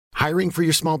Hiring for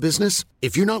your small business?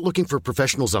 If you're not looking for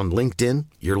professionals on LinkedIn,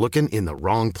 you're looking in the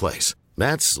wrong place.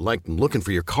 That's like looking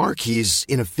for your car keys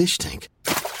in a fish tank.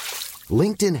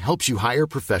 LinkedIn helps you hire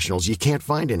professionals you can't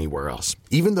find anywhere else,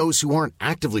 even those who aren't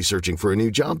actively searching for a new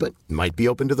job but might be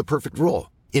open to the perfect role.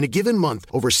 In a given month,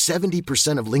 over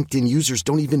 70% of LinkedIn users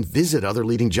don't even visit other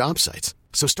leading job sites.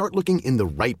 So start looking in the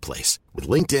right place. With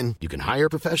LinkedIn, you can hire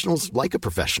professionals like a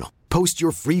professional. Post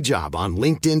your free job on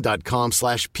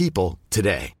linkedin.com/people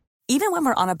today. Even when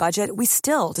we're on a budget, we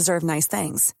still deserve nice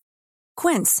things.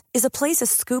 Quince is a place to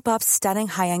scoop up stunning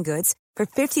high-end goods for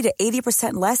 50 to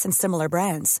 80% less than similar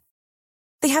brands.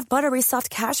 They have buttery soft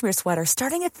cashmere sweaters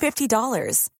starting at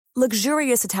 $50,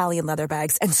 luxurious Italian leather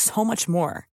bags, and so much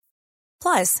more.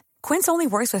 Plus, Quince only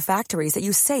works with factories that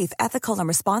use safe, ethical, and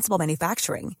responsible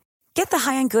manufacturing. Get the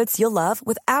high-end goods you'll love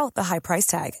without the high price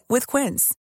tag with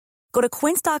Quince. Go to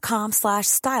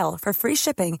quince.com/style for free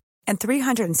shipping and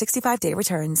 365-day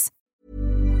returns.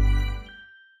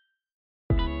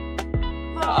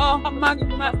 Oh, my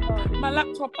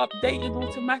laptop updated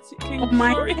automatically. Oh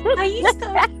my! Sorry. I used to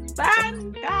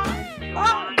stand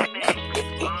down.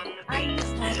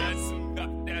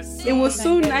 It was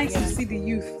so nice to see the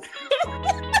youth.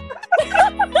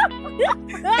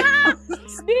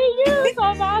 The youth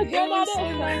of our It was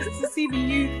so nice to see the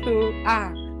youth. Though.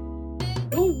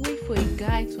 Don't wait for a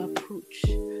guy to approach.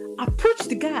 Approach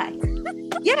the guy.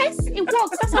 Yes, it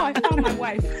works. That's how I found my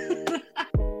wife.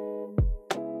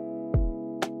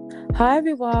 Hi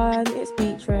everyone, it's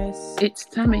Beatrice. It's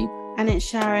Tammy. And it's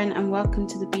Sharon, and welcome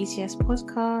to the BTS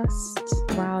podcast.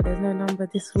 Wow, there's no number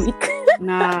this week.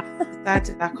 Nah, I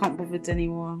can't bother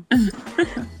anymore.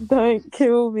 Don't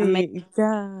kill me. Make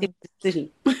God.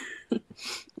 decision.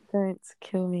 Don't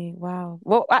kill me. Wow.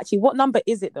 Well, actually, what number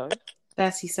is it though?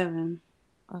 37.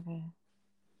 Okay.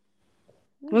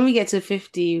 When we get to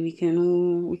 50, we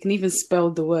can even spell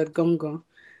the word gongo.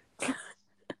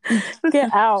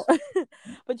 Get out.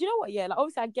 But you know what? Yeah, like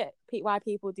obviously I get why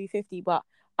people do 50, but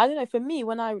I don't know. For me,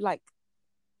 when I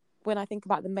think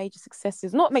about the major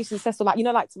successes, not major successes, like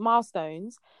like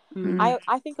milestones,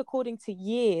 I think according to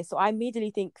years. So I immediately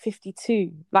think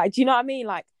 52. Like, do you know what I mean?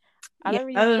 Like, that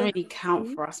doesn't really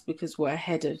count for us because we're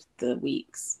ahead of the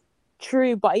weeks.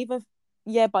 True, but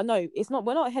but no, it's not.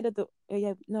 We're not ahead of the.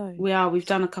 No, we are. We've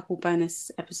done a couple bonus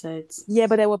episodes. Yeah,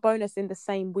 but they were bonus in the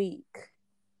same week.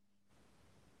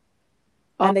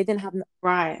 And they didn't have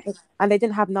and they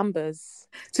didn't have numbers.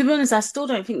 To be honest, I still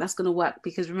don't think that's going to work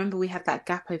because remember we had that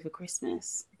gap over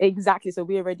Christmas. Exactly, so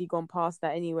we already gone past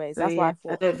that anyways. That's why I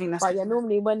thought. I don't think that's. But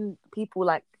normally when people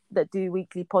like that do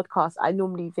weekly podcasts, I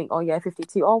normally think,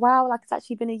 52. Oh wow, like it's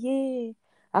actually been a year.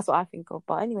 That's what I think of.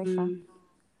 But anyway,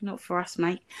 not for us,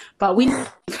 mate. But we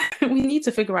need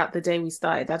to figure out the day we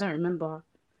started. I don't remember.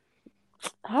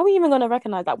 How are we even going to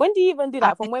recognize that? When do you even do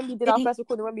that? From when we did our first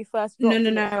recording, when we first dropped?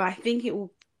 No. I think it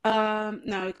will.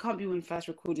 No, it can't be when we first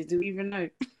recorded. Do we even know?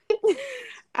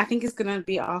 I think it's going to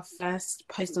be our first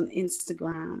post on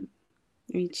Instagram.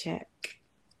 Let me check.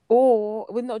 Or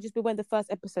would not just be when the first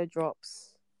episode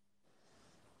drops?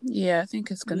 Yeah, I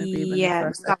think it's going to be when the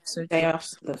first episode day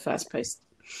drops. after the first post.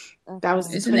 Okay. That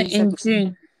was Isn't it in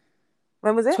June?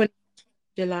 When was it?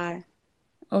 July.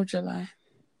 Oh, July.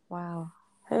 Wow.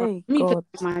 Hey, let me God.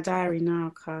 put my diary now,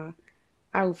 car.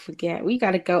 I will forget. We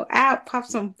got to go out, pop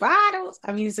some bottles.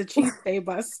 I mean, it's a Tuesday,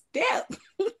 but still.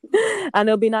 And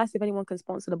it'll be nice if anyone can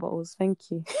sponsor the bottles.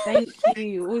 Thank you. Thank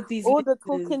you. All the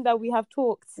talking that we have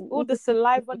talked, all the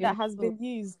saliva that has been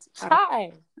used.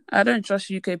 Try. I don't trust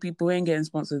UK people who ain't getting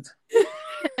sponsored.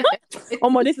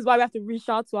 This is why we have to reach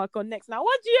out to our connects now.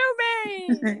 What do you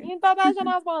mean?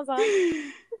 International sponsor.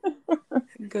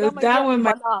 Go down with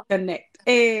my connect.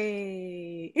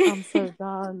 Hey. I'm so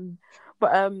done.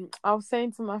 But I was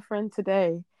saying to my friend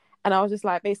today, and I was just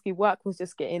like, basically work was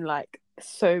just getting like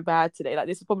so bad today. Like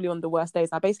this is probably one of the worst days.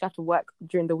 I basically have to work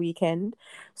during the weekend.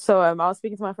 So I was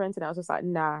speaking to my friend today. I was just like,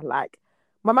 nah, like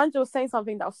my manager was saying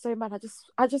something that was so mad.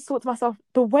 I just thought to myself,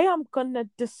 the way I'm gonna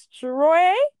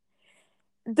destroy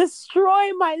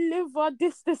my liver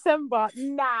this December.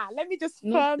 Nah, let me just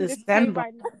firm this thing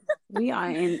right now. We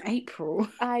are in April.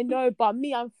 I know, but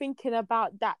I'm thinking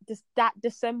about that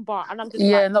December, and I'm just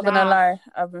not gonna lie,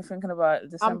 I've been thinking about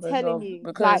December. I'm telling you,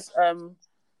 because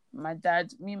my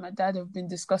dad have been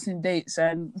discussing dates,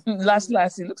 and last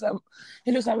it looks like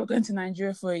we're going to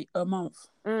Nigeria for a month.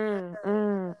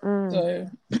 So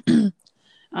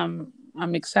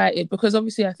I'm excited because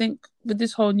obviously I think with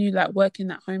this whole new like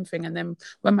working at home thing, and then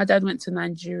when my dad went to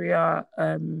Nigeria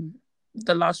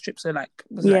the last trip, so like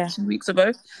 2 weeks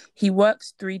ago, he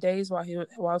works 3 days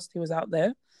whilst he was out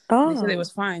there. And he said it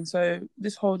was fine. So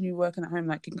this whole new working at home,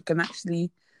 like you can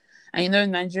actually And you know,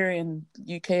 Nigeria and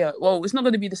UK are, well, it's not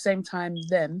going to be the same time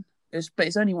then, but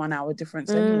it's only 1 hour difference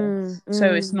anyway.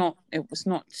 So it's not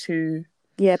too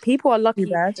people are lucky.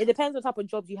 bad. It depends what type of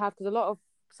jobs you have, because a lot of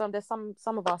there's some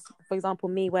of us, for example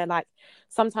me, where like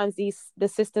sometimes the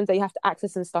systems that you have to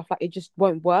access and stuff, like it just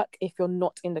won't work if you're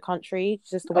not in the country. It's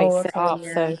just the way it's set up.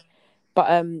 Yeah. So but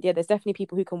there's definitely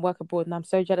people who can work abroad, and I'm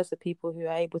so jealous of people who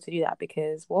are able to do that,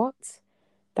 because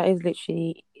that is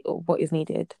literally what is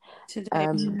needed. Today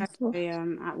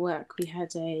at work we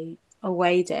had a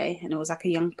away day, and it was like a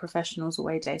young professionals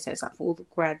away day, so it's like for all the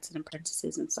grads and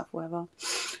apprentices and stuff, whatever.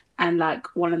 And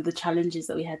like one of the challenges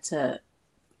that we had to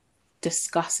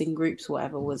discuss in groups,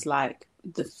 whatever, was like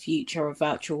the future of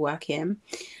virtual working.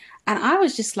 And I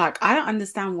was just like, I don't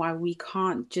understand why we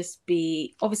can't just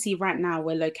be, obviously right now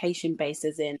we're location based,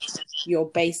 as in you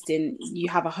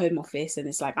have a home office and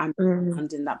it's like I'm in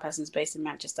London, that person's based in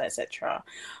Manchester, etc.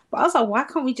 But I was like, why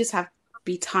can't we just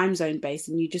be time zone based,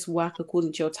 and you just work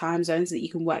according to your time zone, so that you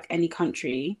can work any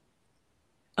country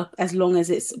as long as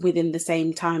it's within the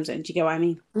same time zone? Do you get what I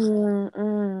mean?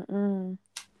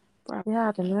 Yeah,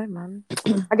 I don't know, man.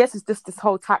 I guess it's just this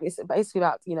whole tax. It's basically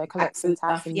about, collecting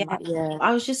tax and yeah.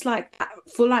 I was just like,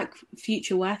 for like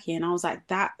future working, I was like,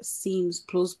 that seems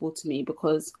plausible to me,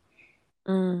 because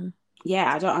I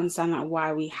don't understand like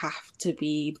why we have to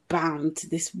be bound to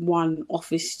this one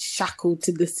office, shackled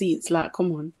to the seats. Like,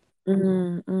 come on.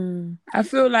 I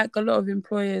feel like a lot of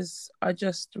employers are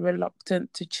just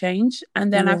reluctant to change,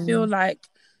 and then I feel like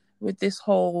with this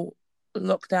whole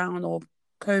lockdown or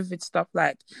COVID stuff,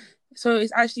 like, so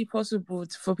it's actually possible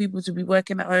for people to be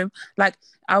working at home. Like,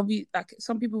 I'll be like,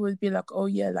 some people would be like, oh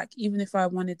yeah, like even if I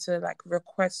wanted to like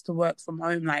request to work from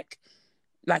home, like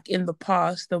in the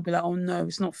past, they'll be like, oh no,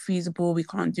 it's not feasible, we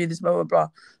can't do this, blah blah blah.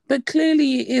 But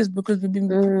clearly it is, because we've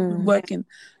been working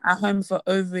at home for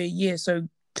over a year, so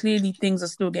clearly things are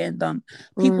still getting done.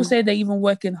 People say they're even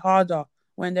working harder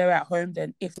when they're at home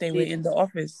than if they were in the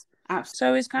office. Absolutely.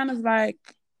 So it's kind of like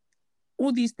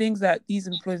all these things that these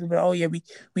employers will be, oh yeah, we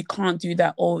can't do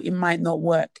that, or it might not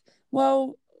work.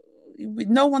 Well,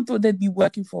 no one thought they'd be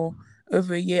working for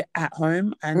over a year at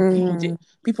home, and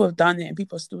people have done it, and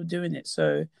people are still doing it.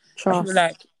 So I feel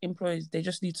like employers, they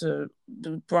just need to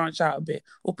branch out a bit,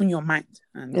 open your mind.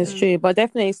 And it's true, but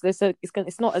definitely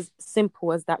it's not as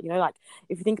simple as that. Like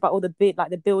if you think about all the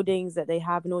the buildings that they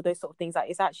have and all those sort of things, like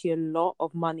it's actually a lot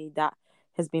of money that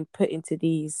has been put into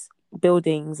these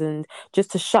buildings, and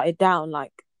just to shut it down,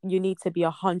 like you need to be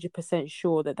 100%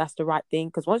 sure that that's the right thing,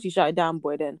 because once you shut it down,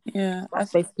 boy, then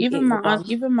even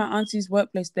my auntie's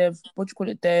workplace, they've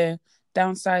they're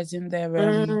downsizing their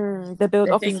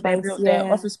build office space. They built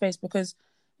their office space, because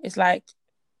it's like,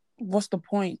 what's the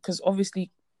point? Because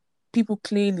obviously people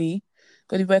clearly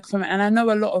got to work from it. And I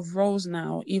know a lot of roles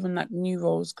now, even like new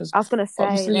roles, because I was gonna say,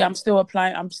 obviously I'm still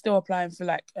applying for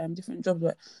like different jobs,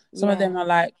 but some of them are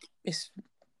like, it's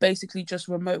basically just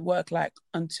remote work, like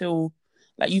until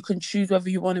like you can choose whether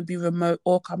you want to be remote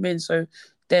or come in. So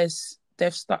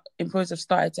employers have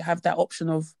started to have that option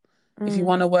of, if you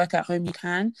want to work at home, you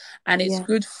can. And it's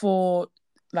good for,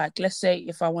 like, let's say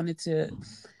if I'm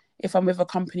with a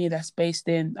company that's based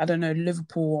in, I don't know,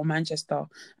 Liverpool or Manchester,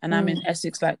 and I'm in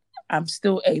Essex, like I'm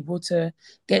still able to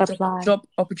get job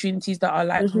opportunities that are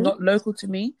like not local to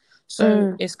me.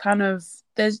 So it's kind of,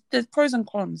 there's pros and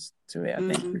cons to it,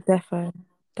 I think.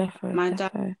 Definitely. My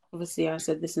dad, obviously, I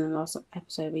said this in the last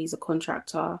episode, but he's a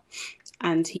contractor,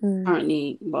 and he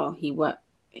currently,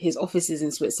 his office is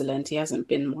in Switzerland. He hasn't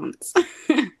been once.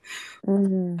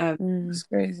 It's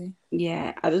crazy.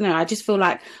 Yeah, I don't know. I just feel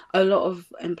like a lot of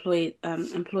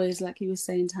employers, like you were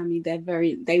saying, Tammy,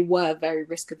 they were very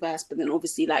risk averse. But then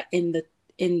obviously, like in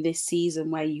this season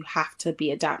where you have to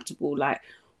be adaptable, like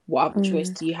what other choice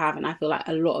do you have? And I feel like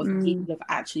a lot of people have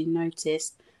actually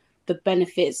noticed the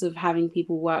benefits of having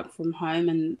people work from home,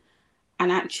 and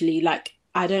actually, like,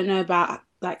 I don't know about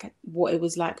like what it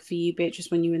was like for you,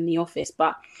 Beatrice, when you were in the office,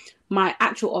 but my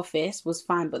actual office was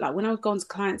fine. But like when I was going to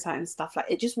client side and stuff, like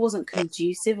it just wasn't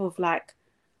conducive of like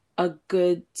a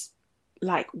good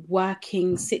like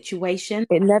working situation.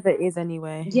 It never is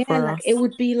anyway. Yeah, like it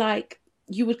would be like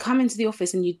you would come into the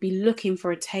office and you'd be looking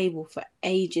for a table for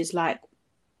ages, like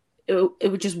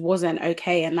it just wasn't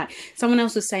okay. And like someone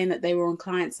else was saying that they were on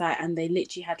client side and they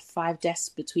literally had 5 desks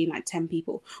between like 10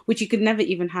 people, which you could never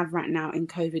even have right now in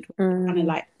COVID, kind of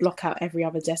like block out every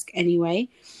other desk anyway.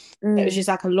 It was just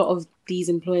like a lot of these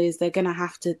employers, they're gonna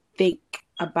have to think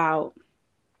about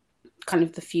kind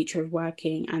of the future of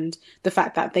working, and the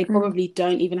fact that they probably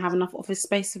don't even have enough office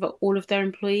space for all of their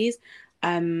employees,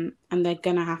 and they're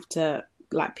gonna have to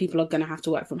like people are gonna have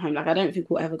to work from home. Like I don't think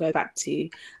we'll ever go back to,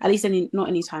 at least not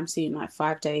anytime soon, like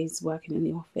 5 days working in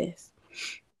the office.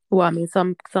 Well, I mean,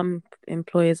 some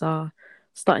employers are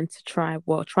starting to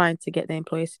trying to get their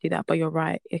employees to do that, but you're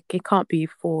right, it can't be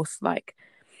forced, like.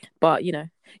 But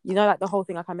like the whole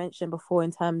thing, like I mentioned before,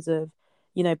 in terms of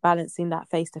balancing that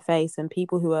face to face and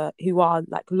people who are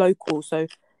like local. So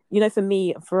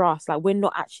for us, like we're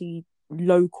not actually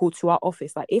local to our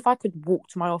office. Like if I could walk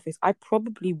to my office, I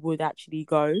probably would actually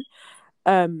go,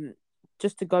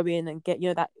 just to go in and get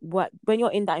that work. When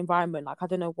you're in that environment, like I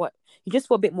don't know what, you just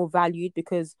feel a bit more valued,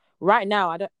 because right now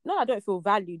I don't feel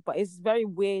valued, but it's very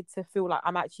weird to feel like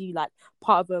I'm actually like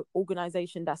part of an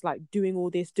organization that's like doing all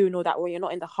this, doing all that, when you're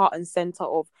not in the heart and center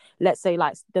of, let's say,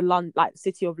 like like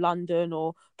City of London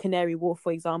or Canary Wharf,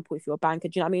 for example. If you're a banker,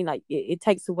 do you know what I mean? Like it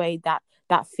takes away that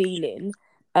feeling.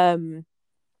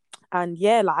 And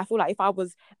yeah, like I feel like if I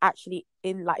was actually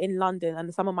in London,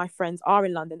 and some of my friends are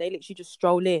in London, they literally just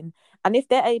stroll in, and if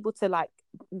they're able to like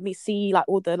me see like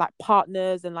all the like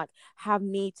partners and like have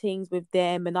meetings with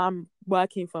them, and I'm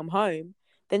working from home,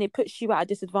 then it puts you at a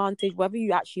disadvantage whether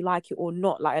you actually like it or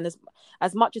not. Like, and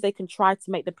as much as they can try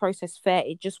to make the process fair,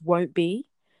 it just won't be.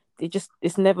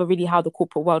 It's never really how the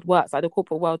corporate world works. Like the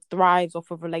corporate world thrives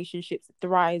off of relationships. It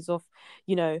thrives off,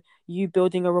 you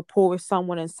building a rapport with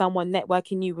someone and someone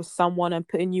networking you with someone and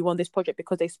putting you on this project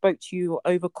because they spoke to you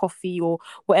over coffee or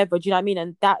whatever. Do you know what I mean?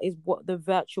 And that is what the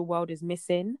virtual world is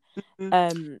missing.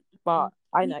 But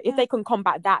I know if they can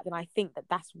combat that, then I think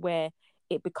that's where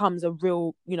it becomes a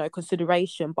real,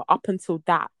 consideration. But up until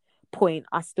that point,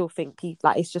 I still think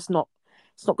it's just not.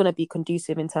 It's not going to be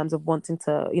conducive in terms of wanting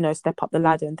to, step up the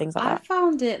ladder and things like that. I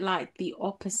found it like the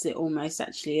opposite almost,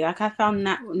 actually. Like I found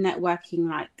networking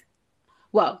like,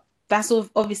 well, that's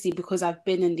obviously because I've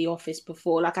been in the office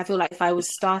before. Like I feel like if I was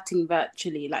starting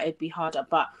virtually, like it'd be harder.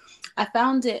 But I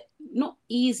found it not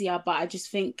easier, but I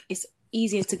just think it's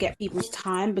easier to get people's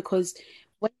time because.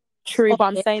 True, but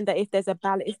I'm saying that if there's a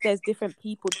balance, if there's different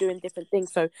people doing different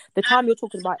things, so the time you're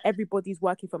talking about, everybody's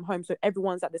working from home, so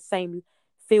everyone's at the same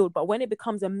field. But when it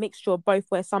becomes a mixture of both,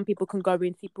 where some people can go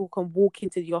in, people can walk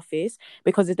into the office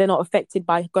because they're not affected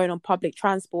by going on public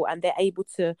transport, and they're able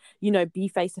to, be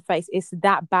face to face, it's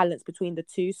that balance between the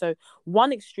two. So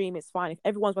one extreme is fine. If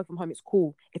everyone's working from home, it's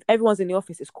cool. If everyone's in the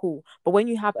office, it's cool. But when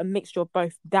you have a mixture of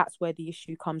both, that's where the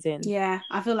issue comes in. Yeah,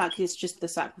 I feel like it's just the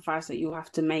sacrifice that you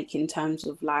have to make in terms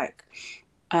of like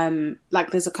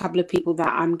there's a couple of people that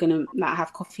I'm gonna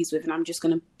have coffees with, and I'm just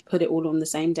gonna put it all on the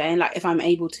same day. And like if I'm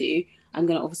able to, I'm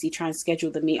going to obviously try and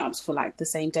schedule the meetups for like the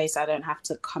same day, so I don't have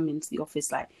to come into the office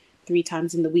like 3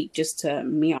 times in the week just to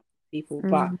meet up with people.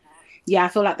 But yeah, I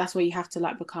feel like that's where you have to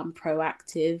like become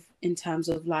proactive in terms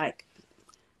of like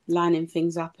lining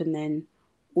things up, and then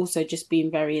also just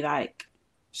being very like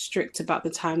strict about the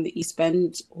time that you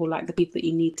spend, or like the people that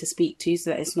you need to speak to,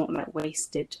 so that it's not like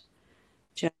wasted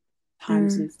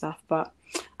times and stuff. But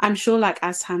I'm sure like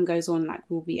as time goes on, like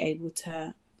we'll be able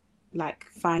to like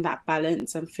find that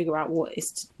balance and figure out what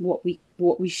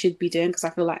we should be doing, because I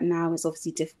feel like now is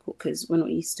obviously difficult because we're not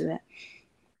used to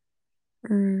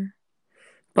it.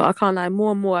 But I can't lie,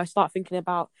 more and more I start thinking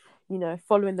about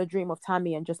following the dream of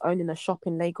Tammy and just owning a shop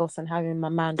in Lagos and having my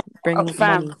man bring me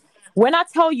money. When I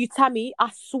tell you, Tammy,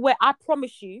 I swear, I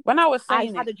promise you, when I was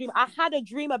saying I had a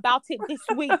dream about it this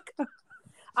week.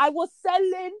 I was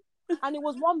selling, and it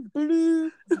was one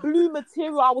blue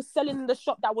material I was selling in the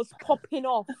shop that was popping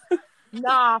off.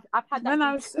 Nah, I've had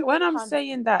that. When I'm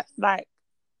saying that, like,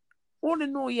 all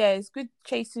in all, yeah, it's good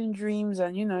chasing dreams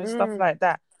and stuff like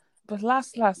that. But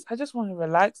last, I just want to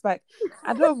relax. Like,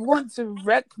 I don't want to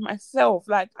wreck myself.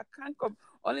 Like, I can't go.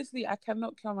 Honestly, I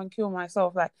cannot come and kill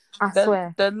myself. Like, I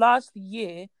swear, the last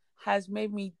year has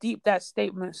made me deep that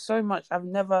statement so much. I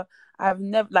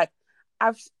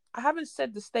haven't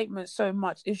said the statement so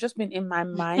much. It's just been in my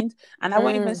mind, and I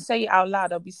won't even say it out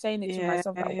loud. I'll be saying it to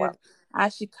myself like, "Wow, I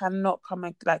actually cannot come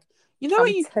and like,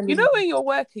 when you're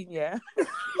working, yeah."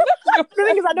 The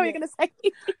thing is, I know you're gonna say,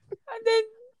 and then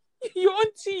you're on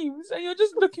Teams and you're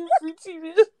just looking through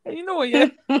Teams. You know what? Yeah,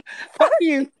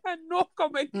 you cannot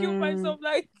come and kill myself,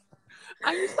 like,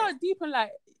 and you start deep and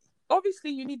like.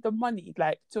 Obviously, you need the money,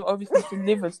 like, to obviously to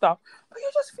live and stuff. But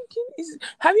you're just thinking,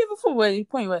 have you ever thought at a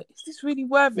point where is this really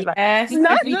worth it? Like, yes,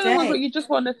 every day. You just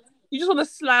want to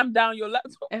slam down your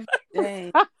laptop every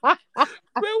day. Where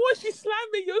was she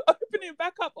slamming? You're opening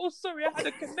back up. Oh, sorry, I had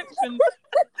a connection.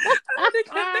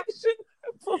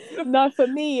 No, for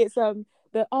me, it's sorry,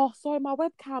 my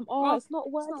webcam. It's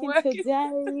not working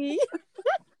today.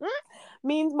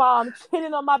 Means I'm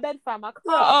chilling on my bed, fam. I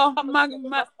can't.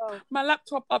 My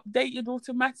laptop updated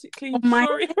automatically.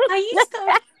 Sorry. I used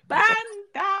to ban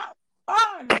that.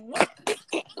 What?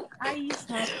 I used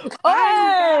to find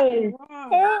Hey! that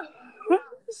wrong.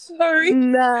 Sorry.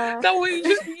 Nah. That way you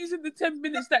just be using the 10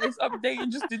 minutes that is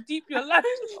updating just to deep your life.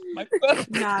 Oh my God.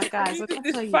 Nah, guys, I needed can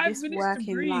this tell you, 5 this minutes to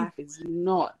working breathe. life is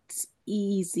not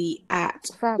easy at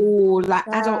Fam. all. Like,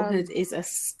 Fam. adulthood is a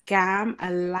scam, a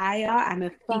liar, and a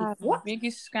thief. Fam. What?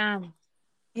 Biggest scam.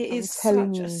 It I'm is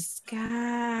telling such a you.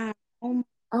 scam. Oh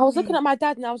I was looking at my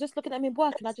dad and I was just looking at him in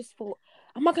work and I just thought,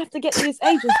 am I going to have to get to this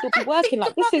age and still be working?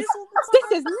 Like, this is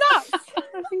nuts.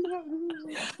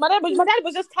 My dad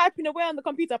was just typing away on the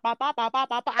computer. Ba, ba, ba, ba,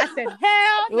 ba, ba. I said,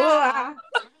 hell no.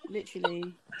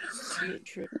 Literally.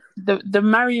 The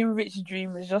marrying rich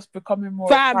dream is just becoming more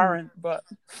Fam. apparent, but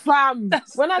Fam.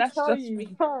 When I that's tell just you,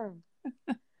 me. fam.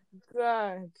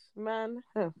 God, man.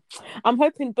 I'm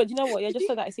hoping, but you know what? Yeah, just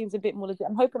so that it seems a bit more legit.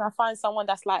 I'm hoping I find someone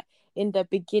that's like in the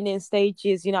beginning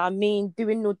stages, you know what I mean?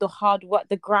 Doing all the hard work,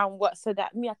 the groundwork, so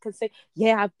that I can say,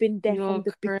 yeah, I've been there from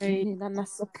the beginning and I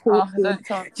support you. Don't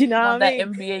tell Do you know what I that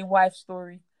mean? NBA wife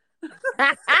story.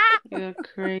 You're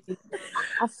crazy.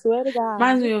 I swear to God.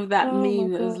 Reminds me of that Oh my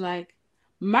meme that was God. like,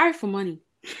 marry for money.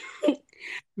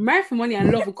 Marry for money and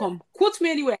love will come. Quote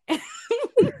me anywhere.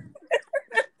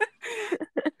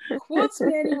 Quote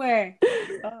me anywhere.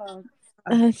 Oh,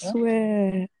 I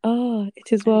swear. Oh,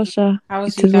 it is well, Sha. how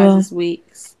was It you is guys well. this week?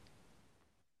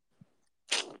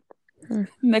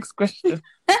 Next question.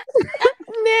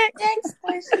 Next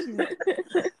question.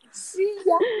 See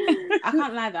ya. I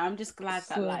can't lie though, I'm just glad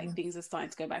that like things are starting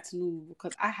to go back to normal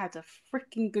because I had a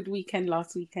freaking good weekend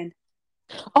last weekend.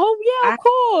 Oh yeah, of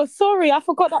course. Sorry, I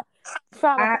forgot that.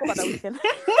 Fam, I forgot about that weekend.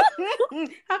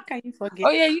 How can you forget?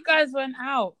 Oh yeah, you guys went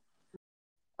out.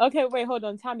 Okay, wait, hold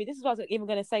on, Tammy. This is what I was even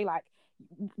gonna say. Like,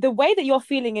 the way that you're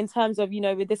feeling in terms of, you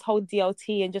know, with this whole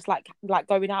DLT and just like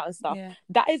going out and stuff,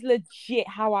 that is legit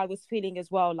how I was feeling as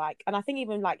well. Like, and I think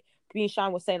even like me and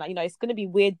Shine was saying, like, you know, it's gonna be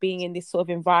weird being in this sort of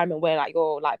environment where like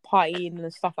you're like partying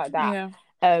and stuff like that. Yeah.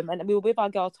 And we were with our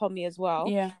girl Tommy as well.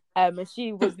 Yeah. And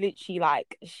she was literally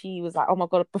like, oh my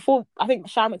God. Before, I think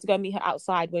Sharon went to go meet her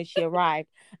outside when she arrived,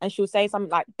 and she was saying something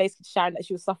like basically to Sharon that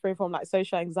she was suffering from like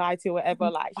social anxiety or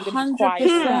whatever. Like, she's gonna be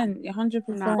quiet.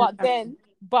 100%.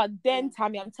 But then,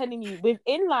 Tammy, I'm telling you,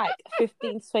 within like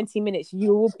 15 to 20 minutes,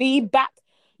 you will be back.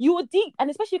 You were deep, and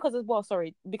especially because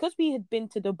we had been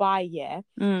to Dubai.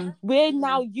 We're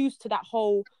now used to that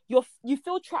whole you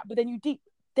feel trapped, but then you deep.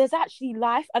 There's actually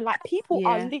life, and like people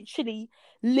are literally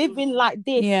living like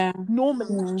this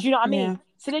normally. Do you know what I mean?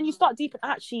 So then you start deep, and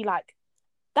actually like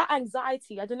that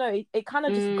anxiety, I don't know, it kind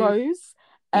of just goes.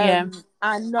 And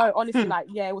no, honestly, like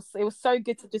it was so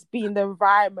good to just be in the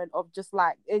environment of just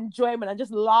like enjoyment and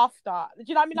just laughter. Do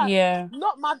you know what I mean? Like,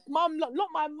 not my mum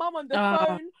on the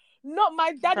phone, not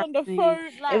my dad on the phone.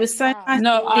 Like, it was so nice.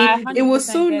 No, it was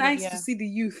so nice to see the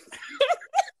youth.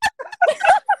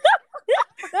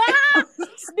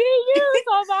 The youth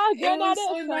of our generation. It was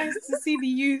so nice to see the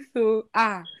youth. What?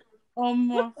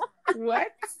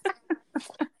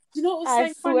 Do you know what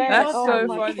was so funny? That's so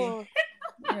funny. God.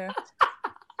 Yeah.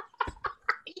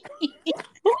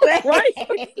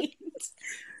 Wait.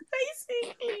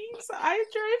 Basically, so I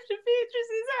drove to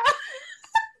Beatrice's house.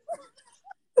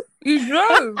 You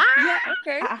drove? Yeah,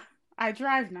 okay. I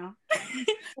drive now.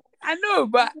 I know,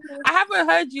 but I haven't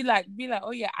heard you like be like,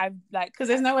 oh yeah, I've like, because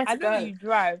there's nowhere to go. I know you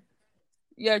drive.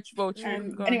 Yeah, true.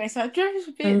 Anyway, so I drove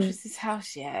to Beatrice's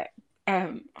house,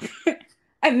 and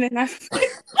then I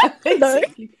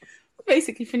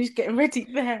basically finished getting ready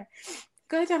there.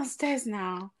 Go downstairs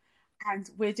now, and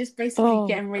we're just basically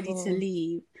getting ready to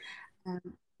leave.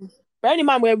 Bearing in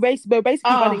mind, we're basically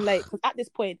running late because at this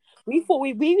point we thought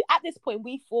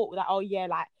that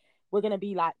like we're gonna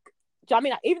be like. Do you know what I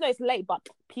mean? Like, even though it's late, but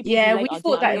people. Yeah, we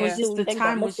thought that it was just the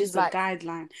time was just a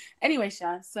guideline. Anyway,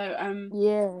 Sha, so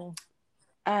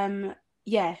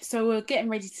so we're getting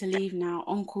ready to leave now.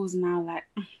 Uncle's now like,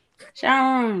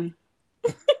 Sharon.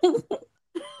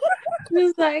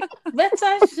 He's like,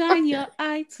 better shine your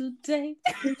eye today.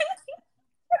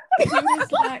 He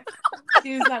was like,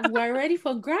 we're ready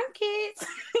for grandkids.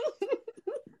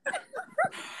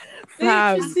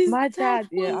 My dad,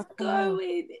 was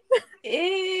going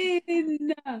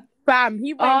in. Bam,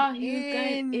 he went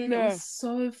in. It was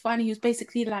so funny. He was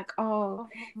basically like, oh,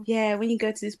 yeah, when you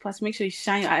go to this place, make sure you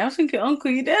shine your eye. I was thinking,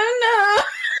 Uncle, you don't know.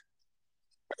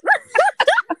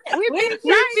 We've been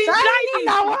shining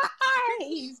our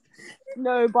eyes.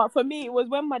 No, but for me, it was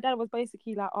when my dad was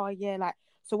basically like, oh, yeah, like,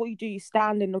 so what you do, you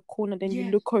stand in the corner, then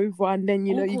you look over, and then,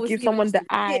 you know, you give someone the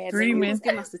eye. He was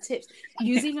giving us the tips.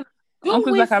 He was even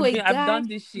Uncle's like, I've done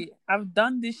this shit. I've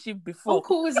done this shit before.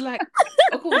 Uncle was like,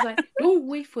 don't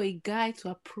wait for a guy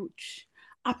to approach.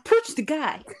 I approached the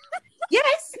guy.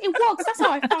 Yes, it works. That's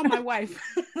how I found my wife.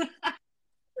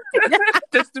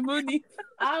 Testimony.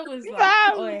 I was like,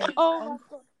 Fam, oh my God.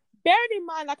 Bearing in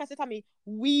mind, like I said, Tammy,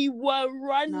 we were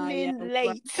running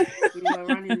late. We were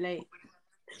running late.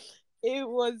 It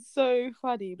was so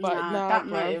funny, but that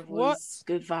motive was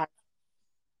good vibe.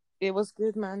 It was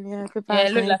good, man. Yeah, good vibe. Yeah,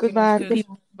 it looked like good it was good.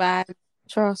 vibe.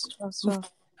 Trust.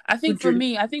 I think for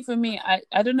me,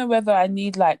 I don't know whether I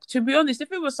need, like, to be honest,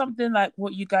 if it was something like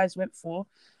what you guys went for,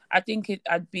 I think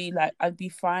I'd be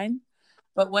fine.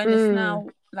 But when it's now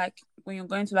like when you're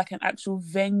going to like an actual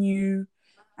venue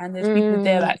and there's people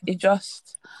there, like it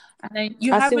just, and then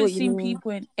you haven't seen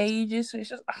people in ages, so it's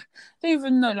just I don't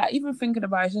even know. Like even thinking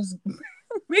about it's just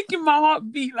making my heart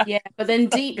beat. Like, yeah, but then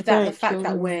deep that the fact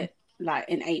that we're like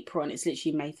in April and it's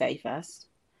literally May 31st,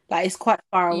 like it's quite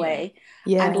far away.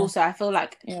 Yeah, and also I feel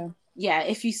like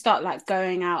if you start like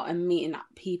going out and meeting up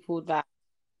people that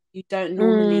you don't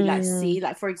normally like see,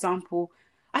 like for example.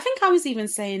 I think I was even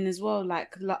saying as well,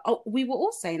 like we were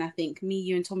all saying, I think, me,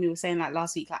 you and Tommy were saying like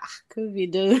last week, like, could we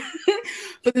do?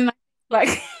 But then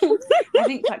like, I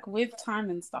think like with time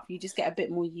and stuff, you just get a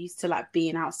bit more used to like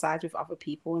being outside with other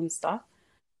people and stuff.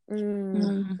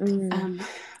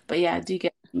 But yeah, I do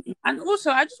get. And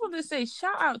also, I just want to say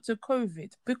shout out to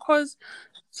COVID because.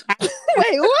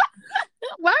 Wait, what?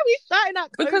 Why are we shouting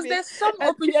out COVID? Because there's some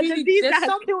opportunities.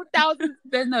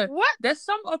 There's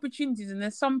some opportunities, and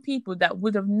there's some people that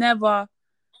would have never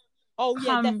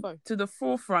come to the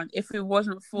forefront if it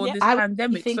wasn't for this pandemic. I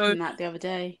was thinking that the other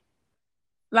day.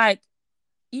 Like,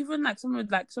 even like some of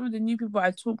the new people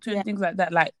I talked to and things like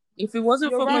that. Like, if it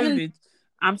wasn't for COVID,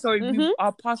 I'm sorry,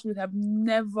 our paths would have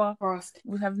never crossed.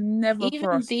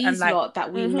 Even these lot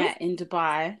that we met in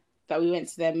Dubai. That we went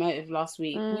to their motive last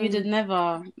week, we'd have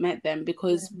never met them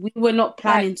because we were not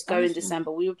planning to go in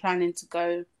December. We were planning to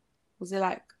go, was it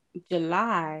like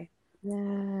July?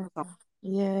 Yeah.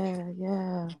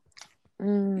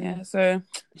 So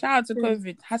shout out to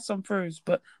COVID. Has some pros,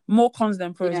 but more cons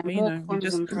than pros. But you know, we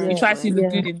try to see the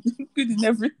good in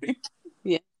everything.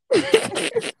 Yeah.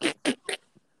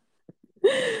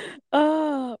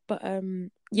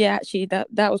 Actually, that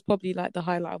was probably like the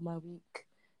highlight of my week.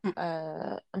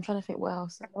 I'm trying to think what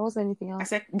else. There wasn't anything else. I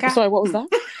said, sorry, what was that?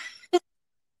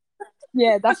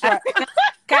 Yeah, that's right.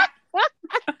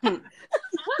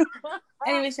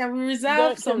 Anyway, shall we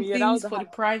reserve some things for the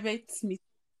private meeting?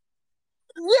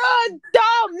 You're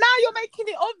dumb. Now you're making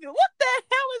it obvious. What the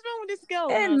hell is wrong with this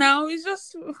girl? And now it's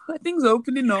just things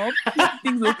opening up.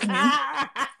 Things opening.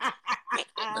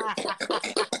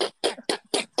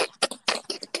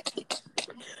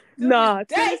 Nah,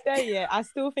 to this day, yeah, I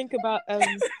still think about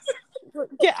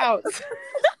get out.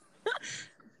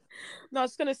 No, I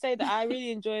was gonna say that I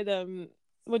really enjoyed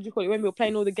what do you call it, when we were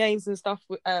playing all the games and stuff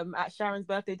at Sharon's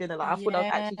birthday dinner. Like I thought that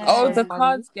was actually the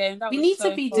cards game. We need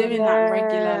to be doing that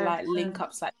regular like link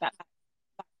ups like that.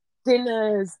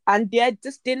 Dinners and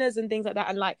just dinners and things like that.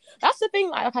 And like that's the thing.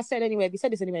 Like I said anyway, we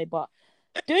said this anyway, but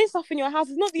doing stuff in your house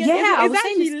is not the end. I was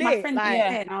saying this to my friend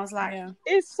and I was like,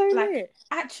 it's so lit.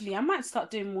 Actually, I might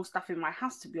start doing more stuff in my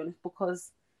house to be honest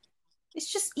because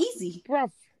it's just easy,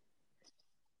 bruv.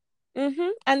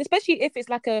 And especially if it's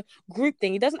like a group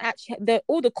thing, it doesn't actually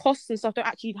all the costs and stuff don't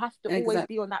actually have to always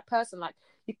be on that person. Like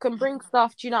you can bring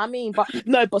stuff. Do you know what I mean? But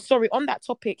sorry, on that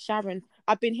topic, Sharon,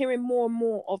 I've been hearing more and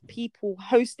more of people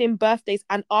hosting birthdays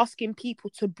and asking people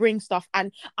to bring stuff.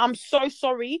 And I'm so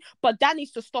sorry, but that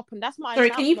needs to stop. And that's my sorry.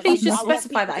 Can you please just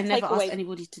specify that I never asked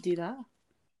anybody to do that?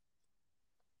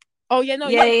 Oh yeah, no,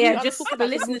 just for the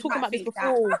listeners talking about this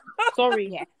before.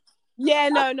 Sorry. Yeah,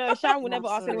 no, Sharon will never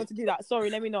ask anyone to do that.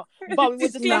 Sorry, let me not. But we were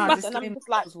just and I'm just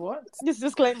like, what? This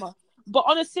disclaimer. But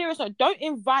on a serious note, don't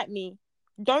invite me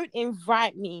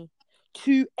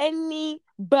to any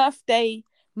birthday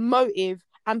motive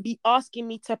and be asking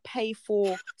me to pay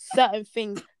for certain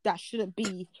things that shouldn't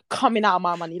be coming out of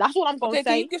my money. That's what I'm going to say.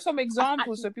 Can you give some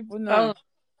examples so people know?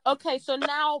 Okay, so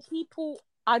now people...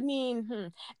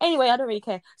 anyway, I don't really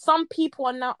care. Some people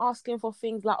are now asking for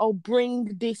things like,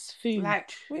 bring this food.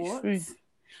 Like what? Food?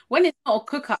 When it's not a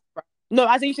cook-up, bro. No,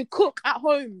 as in you should cook at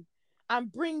home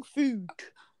and bring food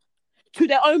to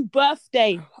their own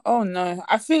birthday. Oh no,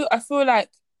 I feel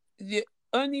like the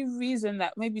only reason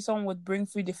that maybe someone would bring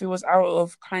food if it was out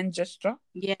of kind gesture.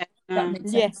 Yeah, that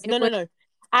makes sense. Yes, no.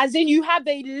 As in you have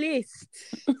a list.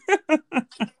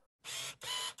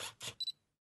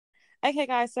 Okay,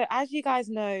 guys, so as you guys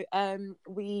know,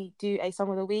 we do a song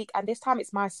of the week, and this time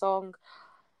it's my song.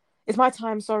 It's my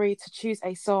time, to choose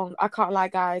a song. I can't lie,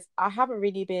 guys. I haven't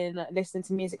really been listening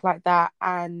to music like that,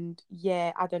 and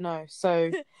yeah, I don't know.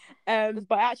 So, but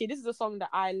actually, this is a song that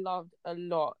I loved a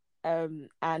lot.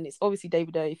 and it's obviously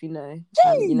Davido, if you know,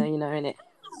 you know,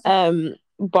 innit?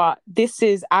 But this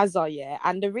is Azar, yeah.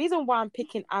 And the reason why I'm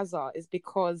picking Azar is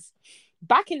because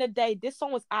back in the day, this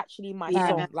song was actually my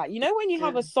song. Like, you know, when you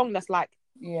have a song that's like,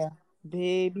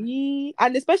 baby,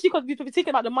 and especially because we've been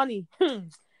thinking about the money.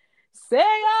 Say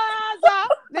Azar.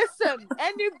 Listen,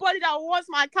 anybody that wants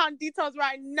my account details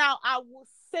right now, I will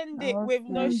send it with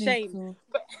no shame.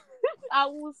 But I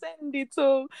will send it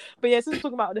to. But yeah, since we're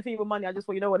talking about the theme of money, I just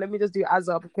thought, you know what, let me just do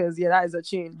Azar because yeah, that is a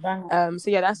tune.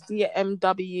 So yeah, that's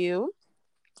DMW,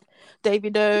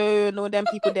 Davido, and all them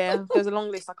people there. There's a long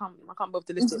list. I can't bother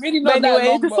to list it. It's really not that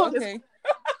long, but okay.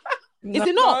 Is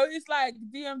it not? No, it's like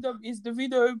DMW. It's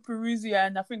Davido, Peruzzi,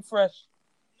 and I think Fresh.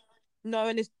 No,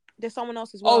 and there's someone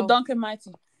else as well. Oh, Duncan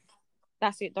Mighty.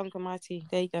 That's it, Duncan Mighty.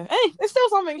 There you go. Hey, it's still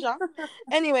something, Sha.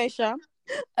 Anyway, Sha.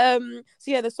 So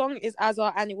yeah, the song is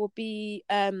Azar, and it will be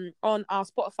on our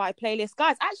Spotify playlist.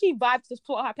 Guys, actually vibe to the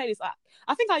Spotify playlist.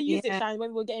 I think I used it, Shine, when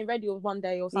we were getting ready one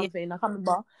day or something. I can't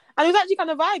remember. And it was actually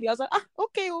kind of vibey. I was like,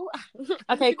 okay,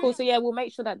 okay, cool. So yeah, we'll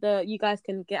make sure that you guys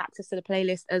can get access to the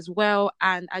playlist as well.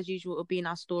 And as usual, it'll be in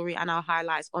our story and our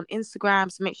highlights on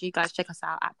Instagram. So make sure you guys check us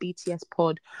out at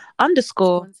BTSpod_.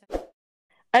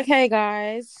 Okay,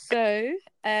 guys. So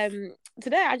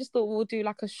today I just thought we'll do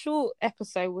like a short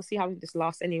episode. We'll see how long this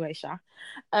lasts anyway, Sha.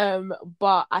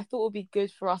 But I thought it would be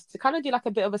good for us to kind of do like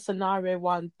a bit of a scenario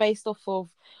one based off of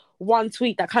one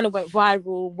tweet that kind of went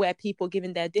viral where people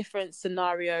giving their different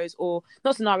scenarios, or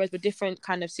not scenarios, but different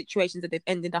kind of situations that they've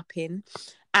ended up in.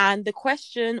 And the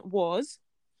question was,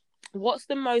 what's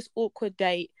the most awkward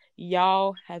date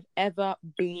y'all have ever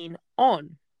been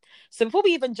on? So before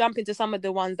we even jump into some of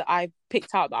the ones that I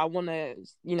picked out that I want to,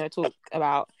 you know, talk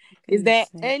about, is there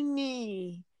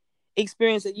any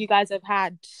experience that you guys have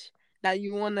had that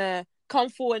you want to come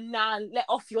forward now and let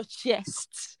off your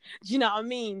chest? Do you know what I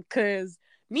mean? Because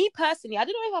me personally, I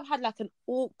don't know if I've had like an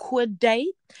awkward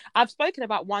date. I've spoken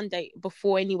about one date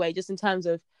before anyway, just in terms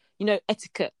of, you know,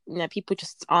 etiquette. You know, people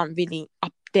just aren't really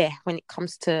up there when it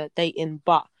comes to dating,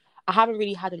 but I haven't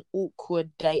really had an awkward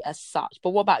date as such.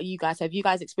 But what about you guys? Have you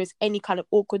guys experienced any kind of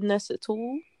awkwardness at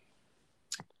all?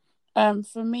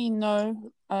 For me,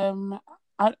 no. I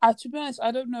to be honest,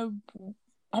 I don't know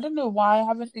why I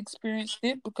haven't experienced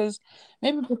it, because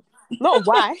maybe not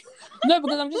why. No,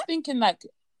 because I'm just thinking, like,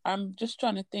 I'm just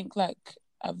trying to think, like,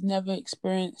 I've never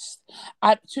experienced.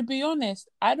 To be honest,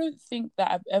 I don't think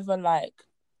that I've ever like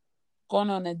gone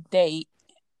on a date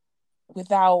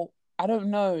without, I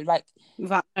don't know, like,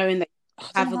 without knowing that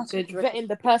have a good vetting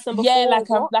the person before. Yeah,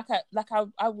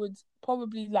 I would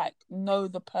probably like know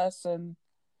the person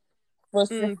for a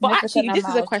significant but actually, this is a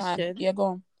amount of question. time. Yeah, go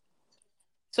on.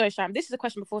 Sorry, Sham. This is a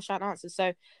question before Sham answers.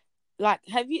 So, like,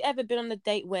 have you ever been on a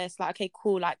date where it's like, okay,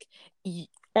 cool, like,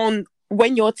 on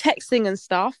when you're texting and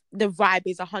stuff, the vibe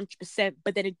is 100%,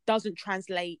 but then it doesn't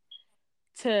translate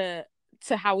to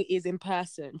how it is in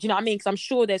person. Do you know what I mean? Because I'm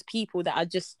sure there's people that are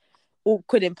just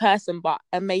awkward in person but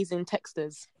amazing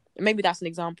texters. Maybe that's an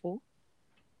example.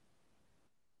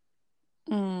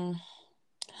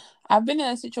 I've been in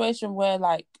a situation where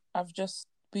like I've just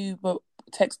been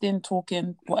texting,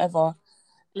 talking, whatever,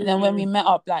 and then when we met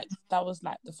up, like that was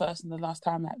like the first and the last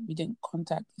time like we didn't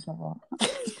contact each other.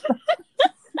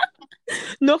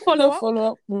 No follow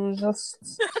up. We were just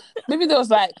maybe there was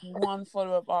like one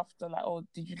follow up after, like, oh,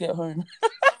 did you get home?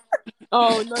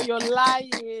 Oh no, you're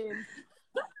lying.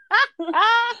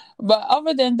 But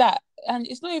other than that, and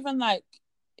it's not even like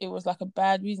it was like a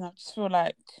bad reason. I just feel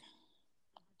like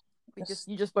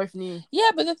you just both knew.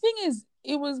 Yeah, but the thing is,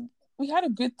 we had a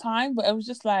good time, but it was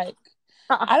just like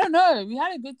I don't know. We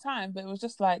had a good time, but it was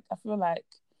just like I feel like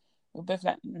we're both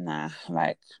like, nah,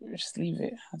 like just leave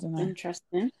it. I don't know.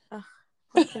 Interesting.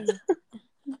 That's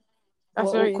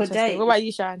very interesting. Date? What about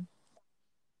you, Shan?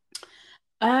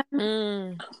 I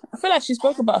feel like she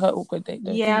spoke about her awkward date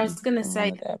though. Yeah, I was gonna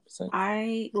say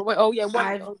I've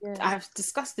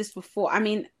discussed this before. I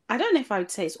mean, I don't know if I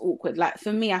would say it's awkward. Like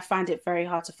for me, I find it very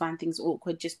hard to find things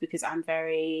awkward just because I'm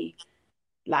very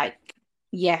like,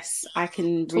 yes, I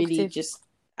can really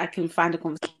I can find a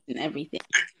conversation and everything.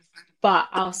 But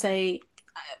I'll say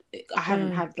I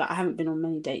haven't been on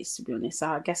many dates, to be honest. So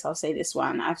I guess I'll say this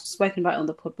one. I've spoken about it on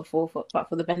the pod before, but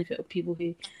for the benefit of people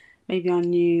who maybe are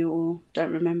new or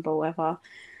don't remember or whatever.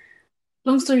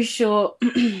 Long story short,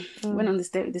 went on this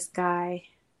date with this guy.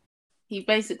 He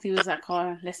basically was like,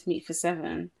 oh, let's meet for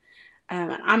 7.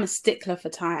 And I'm a stickler for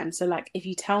time. So like, if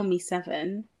you tell me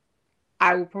 7,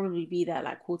 I will probably be there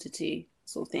like 2:45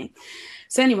 sort of thing.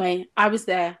 So anyway, I was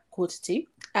there 2:45.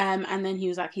 And then he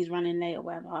was like, he's running late or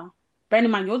whatever. bear in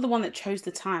mind, you're the one that chose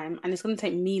the time, and it's going to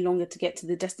take me longer to get to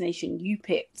the destination you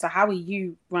picked. So how are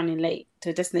you running late to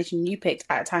a destination you picked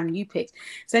at a time you picked?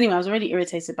 So anyway, I was already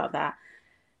irritated about that.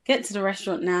 Get to the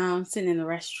restaurant now. I'm sitting in the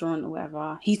restaurant or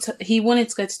whatever. He wanted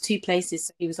to go to 2 places.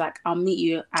 So he was like, I'll meet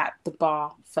you at the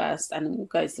bar first and then we'll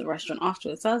go to the restaurant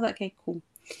afterwards. So I was like, okay, cool.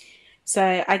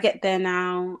 So I get there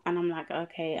now and I'm like,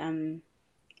 okay,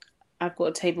 I've got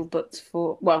a table booked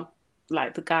for, well,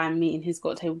 like the guy I'm meeting, he's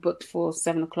got a table booked for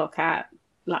 7 o'clock at,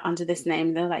 like, under this name.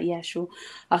 And they're like, yeah, sure.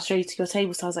 I'll show you to your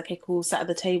table. So I was like, okay, cool. Sat at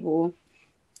the table.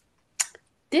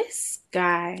 This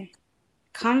guy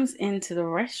comes into the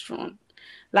restaurant.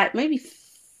 Like maybe,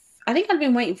 I think I'd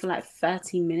been waiting for like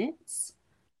 30 minutes.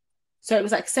 So it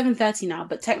was like 7:30 now,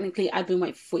 but technically I'd been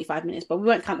waiting for 45 minutes, but we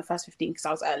won't count the first 15 because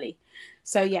I was early.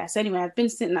 So yeah, so anyway, I've been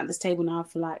sitting at this table now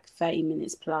for like 30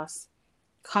 minutes plus.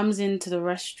 Comes into the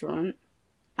restaurant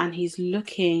and he's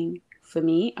looking for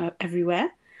me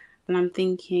everywhere. And I'm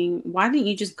thinking, why didn't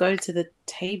you just go to the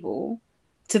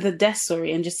desk,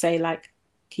 and just say like,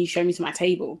 can you show me to my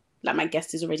table? Like my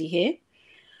guest is already here.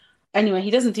 Anyway,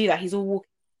 he doesn't do that. He's all walking.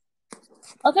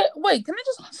 Okay, wait, can I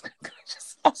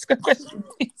just ask a question,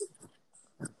 please?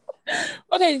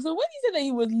 Okay, so when he said that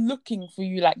he was looking for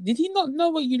you, like, did he not know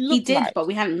what you looked like? He did, but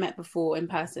we hadn't met before in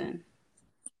person.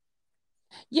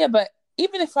 Yeah, but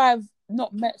even if I've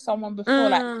not met someone before,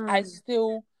 like, I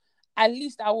still, at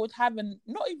least I would have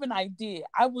not even idea.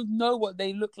 I would know what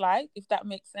they look like, if that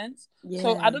makes sense. Yeah.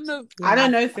 So I don't know. Yeah. I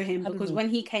don't know for him because when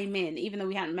he came in, even though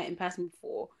we hadn't met in person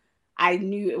before, I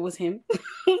knew it was him.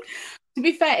 To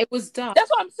be fair, it was dark. That's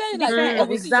what I'm saying. Like,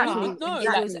 obviously, exactly.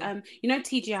 It was, you know,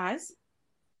 TGI's.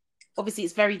 Obviously,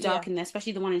 it's very dark in there,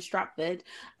 especially the one in Stratford.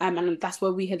 And that's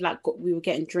where we had we were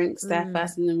getting drinks there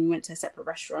first, and then we went to a separate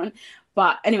restaurant.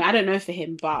 But anyway, I don't know for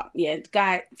him, but yeah, the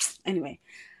guy. Anyway,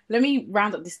 let me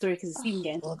round up this story because it's even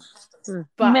getting.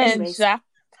 But anyways,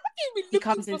 he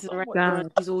comes into the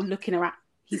restaurant. He's all looking around.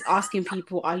 He's asking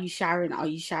people, "Are you Sharon? Are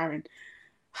you Sharon?"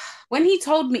 When he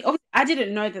told me, I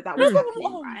didn't know that was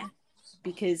happening, right?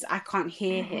 Because I can't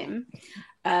hear him.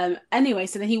 Anyway,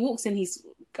 so then he walks in, he's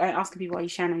asking people, are you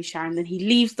Sharon? Are you Sharon? Then he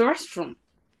leaves the restaurant.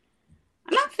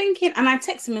 And I'm thinking, and I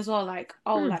text him as well, like,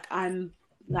 like I'm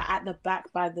like at the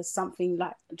back by the something,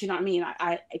 like, do you know what I mean? Like,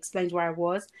 I explained where I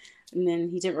was, and then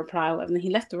he didn't reply or whatever, and then he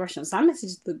left the restaurant. So I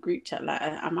messaged the group chat, like,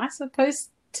 am I supposed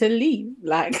to leave?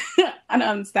 Like, I don't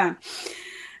understand.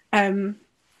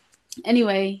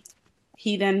 Anyway,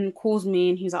 he then calls me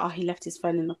and he's like, he left his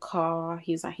phone in the car.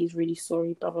 He's like, he's really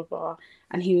sorry, blah, blah, blah.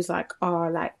 And he was like,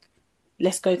 like,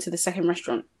 let's go to the second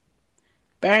restaurant.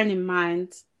 Bearing in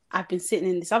mind, I've been sitting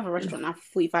in this other restaurant now for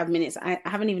 45 minutes. I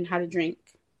haven't even had a drink.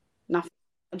 Nothing.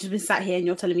 I've just been sat here and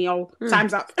you're telling me,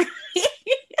 time's up.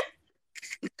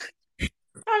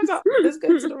 Time's up. Let's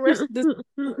go to the rest.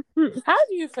 How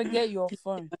do you forget your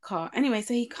phone? In the car. Anyway,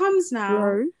 so he comes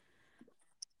now.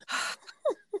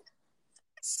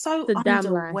 So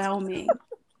underwhelming.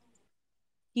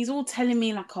 He's all telling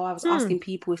me like, I was asking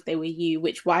people if they were you,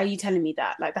 which, why are you telling me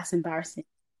that? Like, that's embarrassing.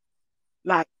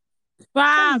 Like,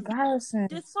 embarrassing.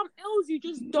 There's some L's you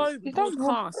just don't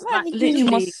broadcast. Like, literally, you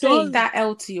must say that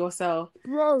L to yourself.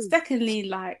 Bro. Secondly,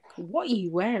 like, what are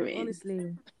you wearing?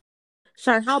 Honestly.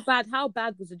 Sharon, how bad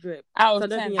was the drip? Out of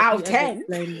 10. Out of 10?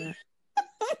 It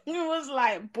was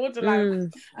like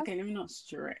borderline. Okay, let me not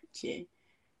stretch it.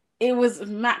 It was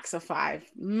max a 5.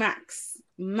 Max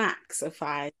a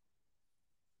 5.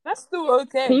 That's still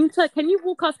okay. Can you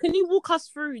walk us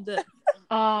through the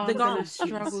I'm gonna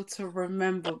struggle to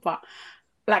remember, but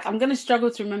like I'm gonna struggle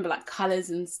to remember like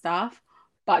colours and stuff.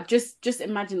 But just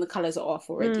imagine the colours are off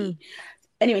already.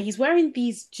 Anyway, he's wearing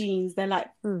these jeans. They're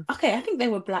like okay, I think they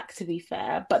were black to be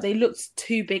fair, but they looked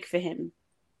too big for him.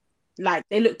 Like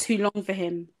they looked too long for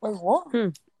him. Wait, what?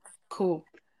 Cool.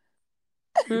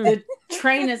 The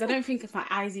trainers, I don't think if my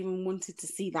eyes even wanted to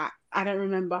see that. I don't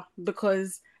remember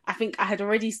because I think I had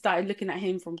already started looking at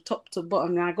him from top to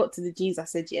bottom. And I got to the jeans. I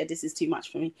said, yeah, this is too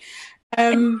much for me.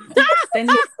 Then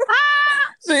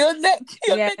so your neck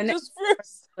just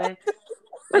froze.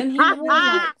 Then he wore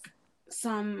like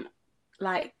some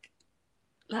like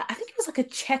I think it was like a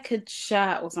checkered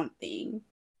shirt or something.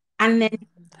 And then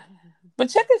but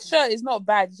checkered shirt is not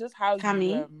bad. It's just how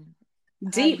you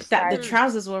deep that the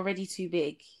trousers were already too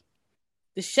big.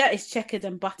 The shirt is checkered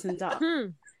and buttoned up.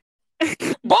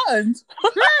 Buttoned?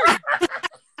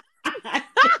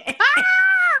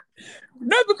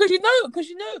 No,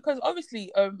 because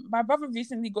obviously my brother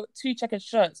recently got 2 checkered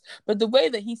shirts, but the way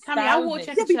that he styled I wore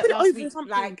checkered shirt last week.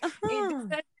 Like,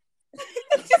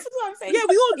 this is what I'm saying. Yeah,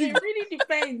 we all do. It really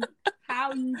depends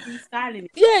how you be styling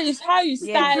it. Yeah, it's how you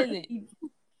style it.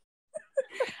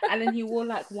 And then he wore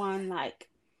like one like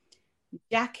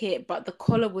jacket, but the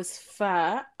collar was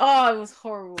fur. Oh, it was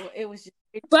horrible. It was just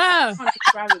Fur. I can't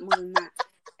describe it more than that.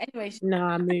 Anyway,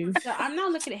 Nah, move. so I'm now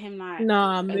looking at him like,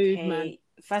 Nah, move, okay, man.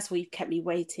 first of all, you've kept me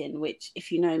waiting, which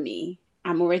if you know me,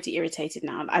 I'm already irritated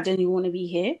now. I don't even want to be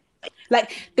here.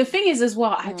 Like, the thing is as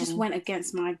well, I just went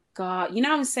against my gut. You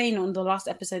know, I was saying on the last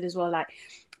episode as well, like,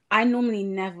 I normally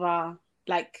never,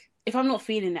 like, if I'm not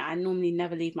feeling it, I normally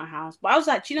never leave my house. But I was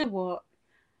like, do you know what?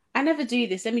 I never do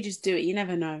this. Let me just do it. You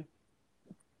never know.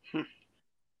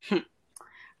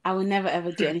 I will never,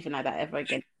 ever do anything like that ever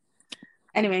again.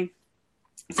 Anyway,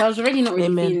 so I was already not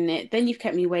really feeling it. Then you've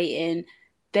kept me waiting.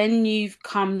 Then you've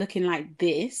come looking like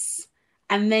this.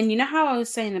 And then, you know how I was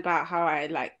saying about how I,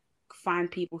 like,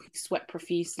 find people who sweat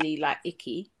profusely, like,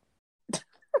 icky?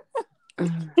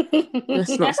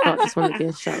 Let's not start this one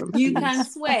again, Sharon. You can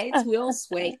sweat. We all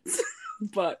sweat.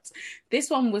 But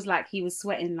this one was like, he was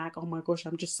sweating like, oh my gosh,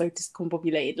 I'm just so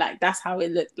discombobulated. Like, that's how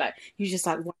it looked. Like, he was just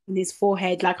like wiping his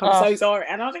forehead, like, I'm so sorry.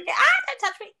 And I was like, don't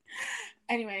touch me.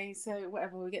 Anyway, so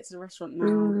whatever, we get to the restaurant now.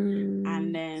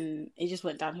 And then it just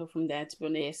went downhill from there, to be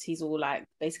honest. He's all like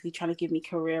basically trying to give me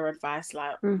career advice,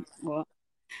 like, what?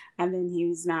 And then he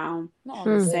was now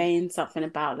saying something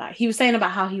about, like, he was saying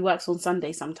about how he works on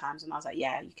Sunday sometimes. And I was like,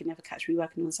 yeah, you can never catch me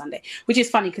working on Sunday. Which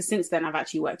is funny, because since then I've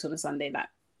actually worked on a Sunday, like,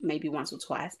 maybe once or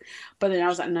twice. But then I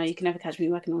was like, no, you can never catch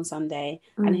me working on Sunday.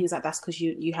 And he was like, that's because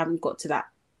you haven't got to that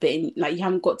bit in, like, you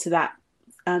haven't got to that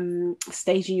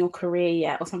stage in your career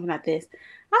yet, or something like this.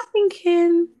 I'm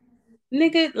thinking,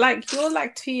 nigga, like, you're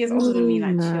like 2 years older than me,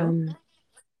 like, chill.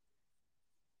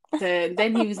 So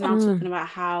then he was now talking about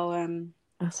how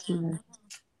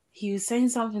he was saying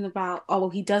something about, oh, well,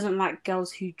 he doesn't like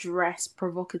girls who dress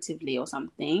provocatively or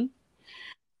something.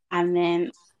 And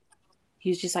then he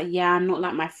was just like, yeah, I'm not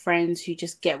like my friends who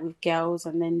just get with girls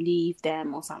and then leave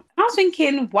them or something. I was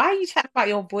thinking, why are you chatting about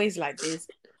your boys like this?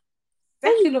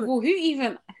 Second of all, who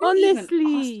even asked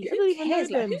you? Who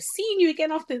cares? Like, who's seeing you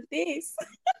again after this?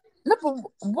 No, but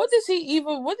what does he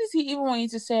even want you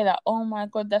to say? Like, oh my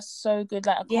God, that's so good.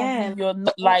 Like, I can't believe you're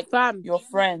not like your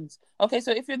friends. Okay,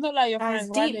 so if you're not like your friends,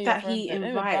 why are you your friends? He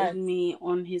invited me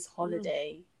on his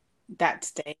holiday that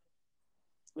day.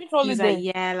 Which holiday? He was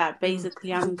like, yeah, like,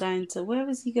 basically I'm going to, where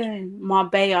was he going?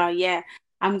 Marbella, yeah.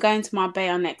 I'm going to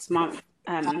Marbella next month.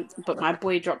 But my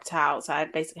boy dropped out, so I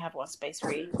basically have one space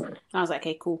free. And I was like,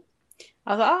 okay, cool.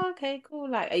 I was like, oh, okay, cool.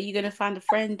 Like, are you going to find a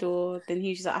friend? Or then he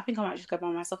was just like, I think I might just go by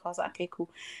myself. I was like, okay, cool.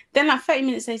 Then like 30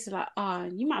 minutes later, like, oh,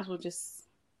 you might as well just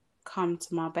come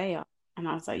to Marbella. And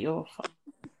I was like, you're fine.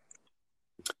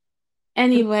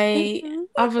 Anyway,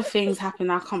 other things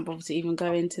happened. I can't bother to even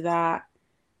go into that.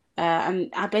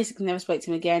 And I basically never spoke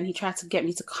to him again. He tried to get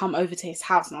me to come over to his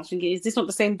house, and I was thinking, is this not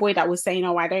the same boy that was saying,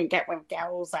 oh, I don't get with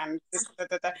girls, and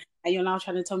you're now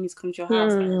trying to tell me to come to your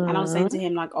house? And I was saying to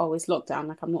him, like, oh, it's lockdown,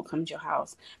 like, I'm not coming to your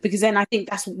house. Because then I think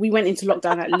we went into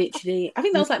lockdown, like, literally, I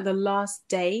think that was like the last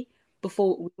day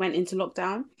before we went into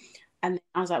lockdown. And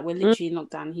I was like, we're literally in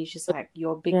lockdown. And he's just like,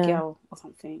 you're a big girl or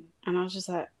something. And I was just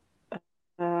like,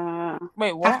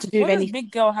 wait, what? Have to do what any, does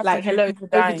big girl have like, to do hello, with people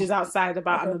COVID dying? is outside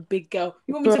about I'm a big girl.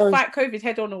 You want me to fight COVID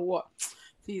head on or what?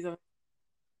 Please.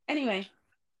 Anyway,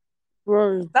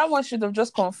 Bro, that one should have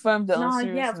just confirmed it. no,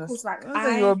 Yeah, of course. Like,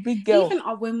 you're a big girl.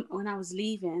 Even when I was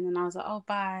leaving, and I was like, oh,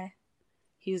 bye.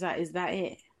 He was like, is that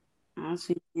it? And I was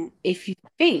thinking, if you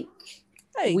think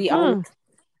we are,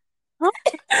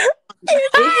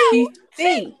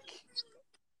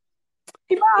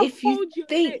 if you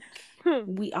think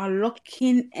we are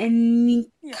locking any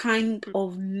kind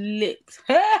of lips,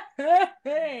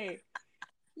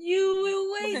 you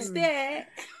will wait there.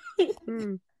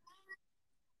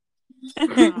 I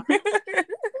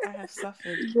have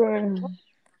suffered.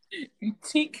 You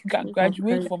think you can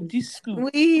graduate from this school?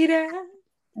 Weeder.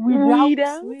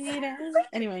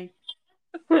 Anyway.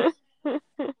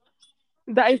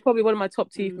 That is probably one of my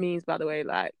top 2 memes, by the way.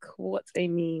 Like, what a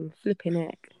meme. Flipping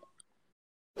heck.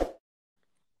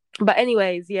 But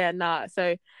anyways, yeah, nah.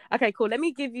 So, okay, cool. Let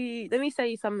me say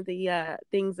you some of the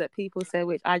things that people say,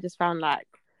 which I just found like,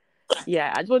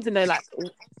 yeah, I just want to know, like,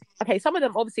 okay, some of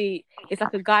them, obviously, it's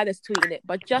like a guy that's tweeting it,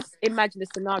 but just imagine the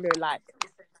scenario, like,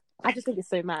 I just think it's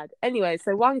so mad. Anyway,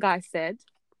 so one guy said,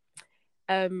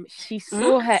 she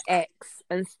saw her ex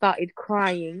and started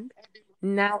crying.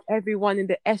 Now everyone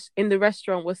in the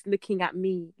restaurant was looking at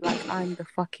me like I'm the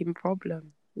fucking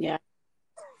problem. Yeah.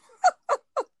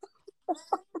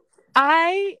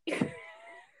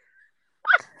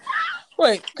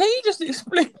 Wait, can you just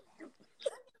explain?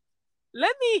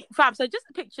 So just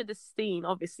picture the scene.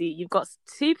 Obviously, you've got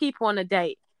 2 people on a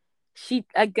date.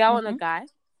 A girl and a guy.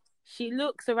 She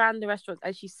looks around the restaurant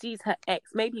and she sees her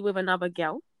ex, maybe with another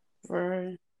girl.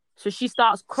 Right. So she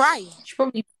starts crying, She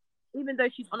probably. even though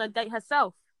she's on a date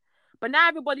herself. But now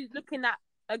everybody's looking at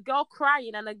a girl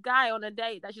crying and a guy on a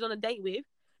date that she's on a date with.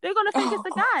 They're gonna think it's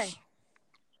the guy.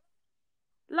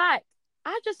 Like,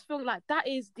 I just feel like that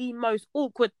is the most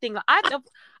awkward thing. Like, I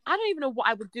don't even know what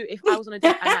I would do if I was on a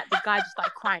date and like the guy just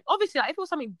started crying. Obviously, like if it was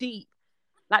something deep,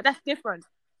 like that's different.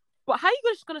 But how are you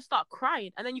just gonna start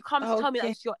crying and then you come to tell me that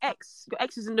it's your ex? Your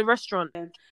ex is in the restaurant.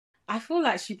 I feel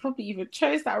like she probably even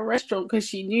chose that restaurant because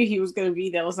she knew he was gonna be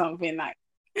there or something. Like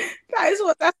that is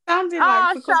what that sounded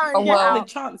like. Because what are the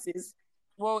chances?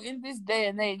 Well, in this day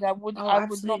and age, I would not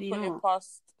put it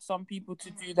past some people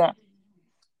to do that.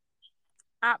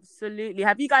 Absolutely.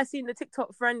 Have you guys seen the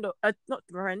TikTok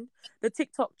the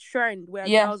TikTok trend where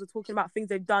girls are talking about things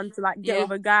they've done to like get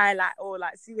with a guy, like, or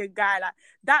like see a guy, like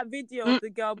that video of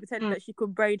the girl pretending that she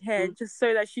could braid hair just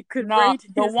so that she could braid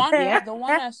his hair. The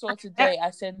one I saw today, I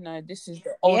said no, this is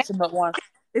the ultimate one.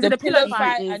 Is it a pillow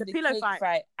fight and the pillow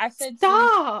fight? I said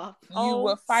stop. You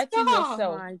were fighting yourself.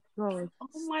 Oh my god!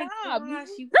 Oh my gosh!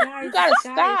 You gotta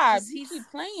stop. You keep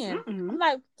playing. I'm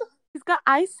like, he's got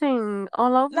icing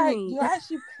all over like, me. You're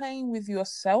actually playing with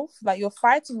yourself. Like, you're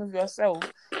fighting with yourself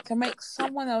to make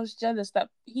someone else jealous that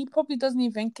he probably doesn't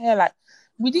even care. Like,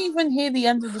 we didn't even hear the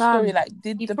end of the story. Like,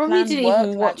 did the plan didn't work?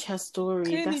 Even watch her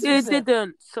story. It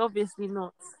didn't. So obviously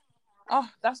not. Oh,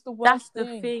 that's the worst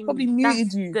thing. Probably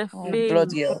muted you.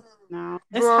 Bloody hell. No,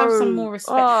 let's have some more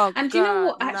respect. And do you know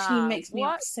what actually makes me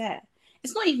upset?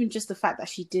 It's not even just the fact that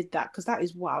she did that, because that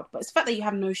is wild, but it's the fact that you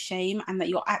have no shame and that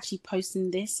you're actually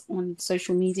posting this on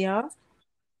social media.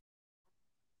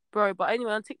 Bro, but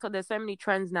anyway, on TikTok, there's so many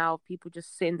trends now of people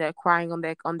just sitting there crying on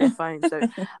their phone. So,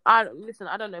 I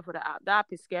don't know for the app. The app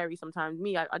is scary sometimes.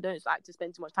 Me, I don't like to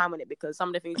spend too much time on it because some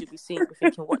of the things you'll be seeing, you're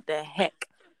thinking, what the heck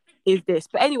is this?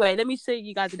 But anyway, let me show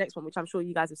you guys the next one, which I'm sure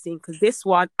you guys have seen, because this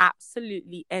one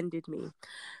absolutely ended me.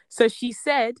 So she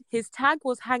said his tag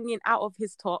was hanging out of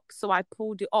his top, so I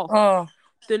pulled it off. Oh.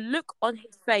 The look on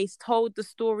his face told the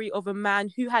story of a man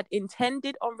who had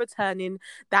intended on returning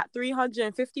that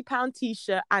 £350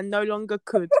 t-shirt and no longer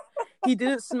could. He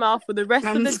didn't smile for the rest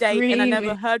of the day, and I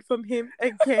never heard from him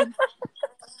again.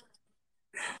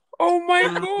 Oh my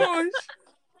gosh.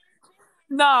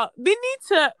 No, we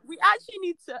actually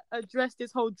need to address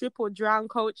this whole drip or drown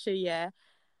culture, yeah,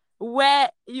 where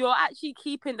you're actually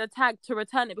keeping the tag to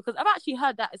return it, because I've actually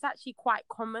heard that it's actually quite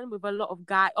common with a lot of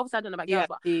guys. Obviously, I don't know about girls,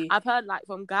 but I've heard like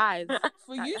from guys.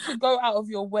 For you to go out of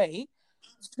your way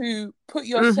to put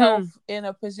yourself in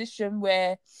a position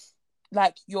where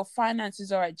like your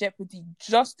finances are at jeopardy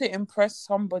just to impress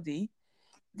somebody,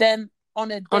 then on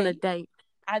a date,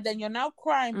 and then you're now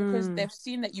crying because they've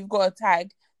seen that you've got a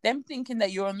tag. Them thinking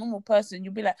that you're a normal person,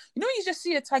 you'll be like, you just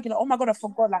see a tag, you're like, oh my god, I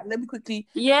forgot. Like, let me quickly.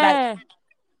 Yeah. Like,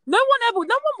 no one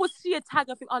will see a tag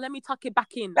and think, oh, let me tuck it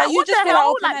back in. Like, you just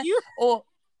feel like you. Or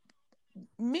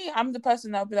me, I'm the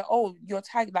person that'll be like, oh, your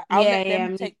tag. Like, I'll let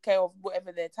them take care of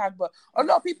whatever their tag. But a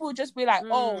lot of people will just be like,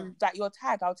 oh, like your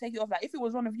tag, I'll take it off. Like, if it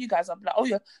was one of you guys, I'll be like, oh,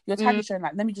 your tag is showing.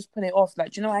 Like, let me just put it off.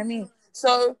 Like, do you know what I mean?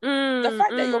 So the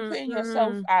fact that you're putting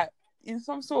yourself in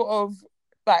some sort of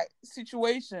like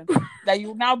situation that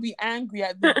you'll now be angry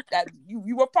at that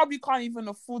you probably can't even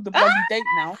afford the bloody date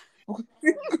now.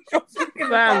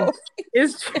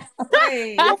 It's true.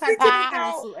 You're thinking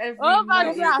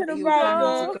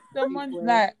about the money.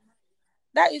 Like,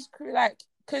 that is like,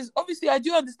 because obviously I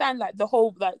do understand like the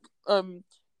whole like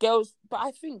girls, but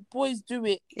I think boys do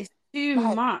it. It's too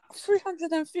much.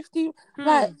 350,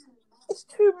 like, it's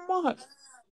too much.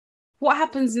 What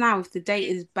happens now if the date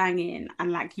is banging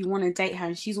and like you want to date her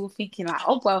and she's all thinking like,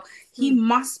 oh well, he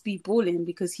must be balling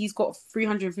because he's got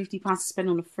 £350 to spend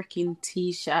on a freaking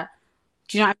t-shirt.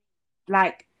 Do you know what I mean?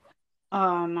 Like,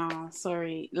 oh no,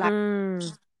 sorry. Like,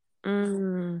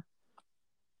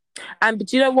 And but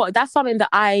do you know what? That's something that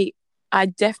I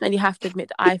definitely have to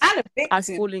admit that I've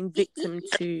fallen victim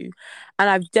to, and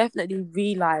I've definitely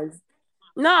realized.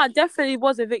 No, I definitely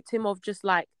was a victim of just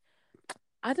like,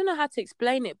 I don't know how to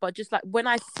explain it, but just like when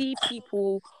I see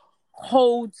people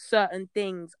hold certain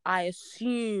things, I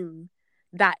assume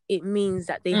that it means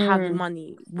that they have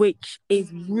money, which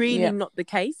is really not the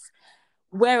case.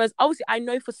 Whereas obviously I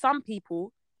know for some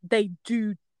people, they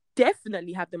do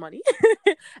definitely have the money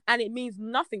and it means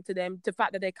nothing to them, the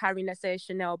fact that they're carrying, let's say, a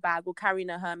Chanel bag or carrying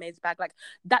a Hermes bag. Like,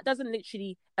 that doesn't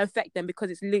literally affect them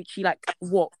because it's literally like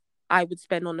what I would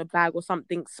spend on a bag or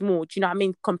something small, do you know what I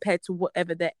mean, compared to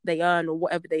whatever they earn or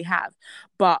whatever they have.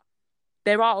 But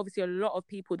there are obviously a lot of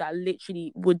people that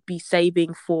literally would be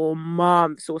saving for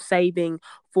months, or saving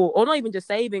for, or not even just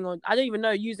saving, or I don't even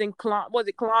know, using Klarna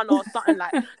or something.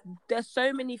 Like, there's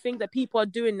so many things that people are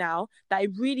doing now that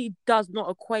it really does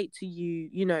not equate to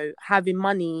you know, having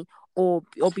money or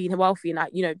being wealthy. And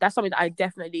like, you know, that's something that I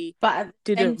definitely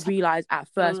didn't realize at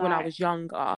first when I was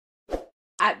younger.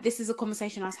 This is a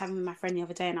conversation I was having with my friend the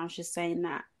other day, and I was just saying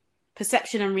that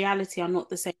perception and reality are not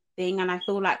the same thing, and I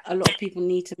feel like a lot of people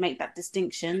need to make that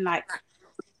distinction. Like,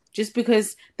 just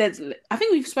because I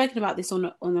think we've spoken about this on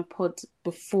a pod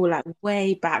before, like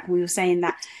way back. We were saying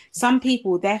that some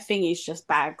people, their thing is just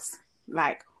bags,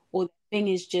 like, or their thing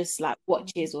is just like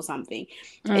watches or something.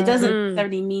 It doesn't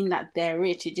necessarily mean that they're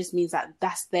rich. It just means that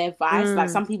that's their vice. Like,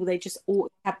 some people, they just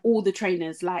have all the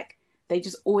trainers, like they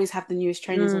just always have the newest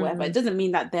trainers or whatever. It doesn't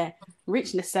mean that they're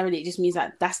rich necessarily. It just means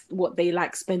that that's what they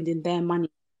like spending their money.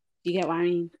 Do you get what I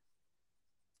mean?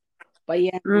 But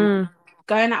yeah,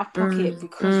 going out of pocket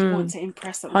because you want to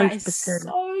impress them, that is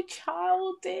so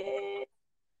childish.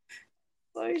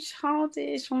 So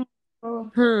childish.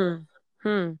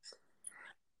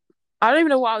 I don't even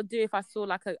know what I would do if I saw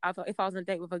like if I was on a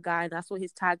date with a guy and I saw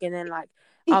his tag, and then like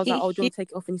I was like, oh, do you want to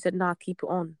take it off? And he said, nah, keep it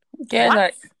on. Yeah,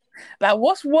 what? Like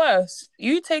what's worse?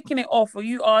 You taking it off, or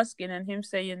you asking and him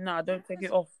saying, nah, don't take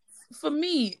it off? For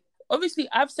me, obviously,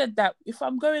 I've said that if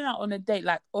I'm going out on a date,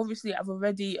 like obviously I've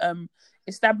already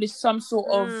established some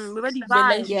sort of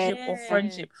relationship or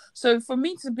friendship. So for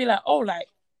me to be like, oh, like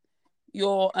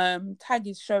your tag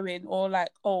is showing, or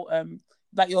like, oh,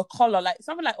 like your collar, like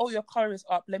something like, oh, your collar is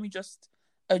up, let me just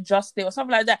adjust it or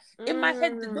something like that. In my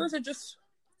head, those are just,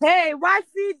 hey,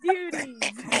 wifey duties.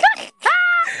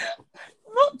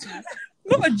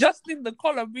 not adjusting the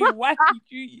collar, being wifey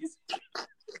duties.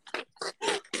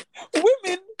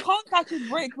 Women can't catch a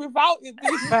break without it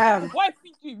being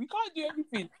wifey duty. We can't do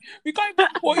everything. We can't even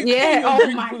pour it.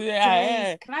 Oh my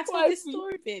God. Can I tell this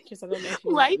story, bitch? Because I don't know if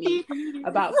you like me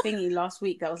about Thingy last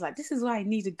week. That was like, this is why I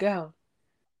need a girl.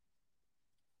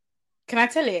 Can I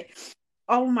tell it?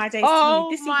 Oh my days. Oh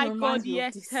this my God,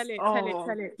 yes. Tell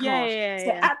it. Yeah.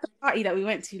 So at the party that we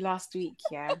went to last week,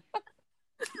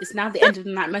 it's now the end of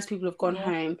the night. Most people have gone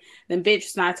home. Then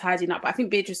Beatrice and I are tidying up. I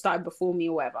think Beatrice started before me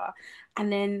or whatever.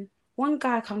 And then one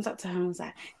guy comes up to her and was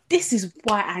like, this is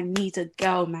why I need a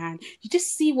girl, man. You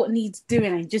just see what needs doing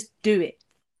and just do it.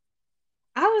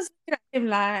 I was looking at him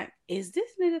like, is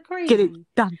this nigga crazy? Get it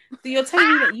done. So you're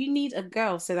telling me that you need a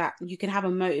girl so that you can have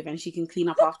a motive and she can clean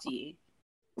up after you?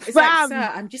 It's like,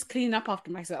 sir, I'm just cleaning up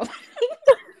after myself.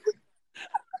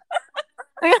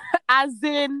 As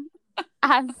in.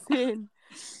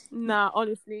 Nah,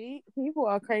 honestly, people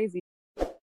are crazy.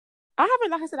 I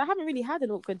haven't really had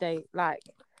an awkward date. Like,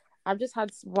 I've just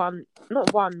had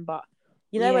not one, but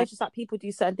you know, where it's just like people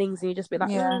do certain things and you just be like,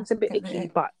 it's a bit icky,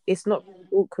 but it's not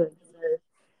awkward. So,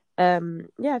 I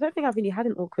don't think I've really had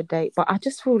an awkward date, but I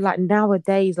just feel like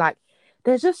nowadays, like,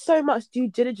 there's just so much due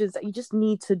diligence that you just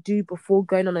need to do before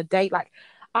going on a date. Like,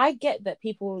 I get that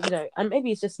people, you know, and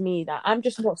maybe it's just me, that I'm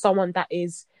just not someone that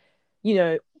is, you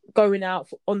know, going out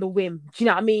on the whim. Do you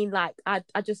know what I mean? Like, I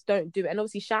just don't do it. And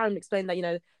obviously Sharon explained that, you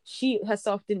know, she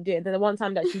herself didn't do it, and then the one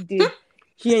time that she did,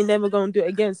 she ain't never gonna do it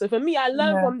again. So for me, I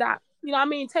learned from that. You know what I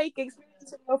mean? Take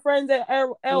experience from your friends at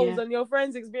L's and your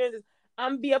friends' experiences,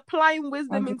 and be applying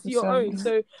wisdom 100%. Into your own.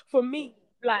 So for me,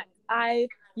 like, I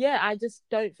just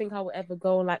don't think I will ever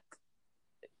go on like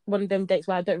one of them dates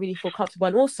where I don't really feel comfortable.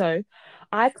 And also,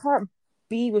 I can't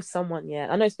be with someone,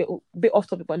 I know it's a bit off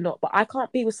topic, but I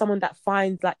can't be with someone that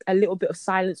finds like a little bit of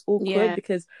silence awkward,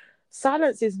 because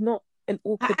silence is not an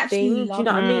awkward thing. Do you know what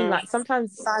I mean? Like,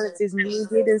 sometimes silence is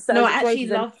needed in certain situations. I actually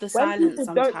love the silence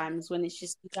sometimes when it's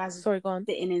just you guys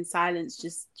sitting in silence,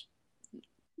 just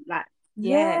like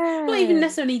not even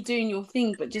necessarily doing your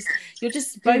thing, but just you're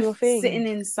just both sitting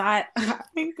inside. I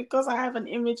think because I have an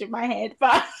image in my head,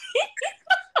 but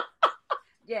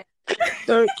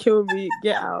don't kill me,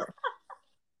 get out.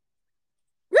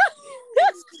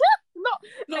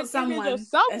 not someone, a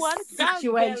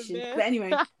situation. But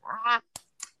anyway,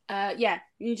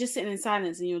 you're just sitting in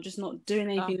silence and you're just not doing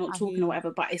anything, not talking or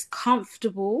whatever, but it's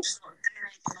comfortable.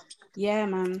 Yeah,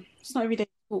 man. It's not every day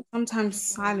talk. Sometimes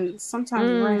silence,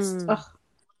 sometimes rest. Ugh.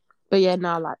 But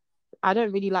like, I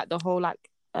don't really like the whole like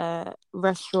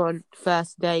restaurant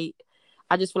first date.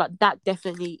 I just feel like that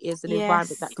definitely is an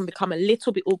environment that can become a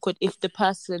little bit awkward if the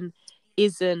person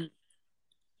isn't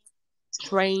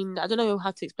trained. I don't know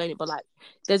how to explain it, but like,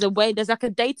 there's like a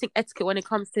dating etiquette when it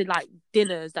comes to like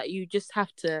dinners that you just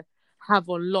have to have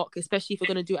on lock, especially if you're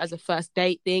going to do it as a first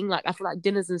date thing. Like, I feel like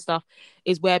dinners and stuff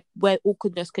is where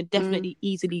awkwardness could definitely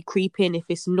easily creep in if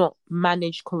it's not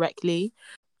managed correctly.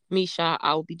 Misha,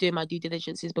 I'll be doing my due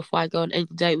diligences before I go on any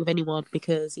date with anyone,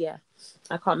 because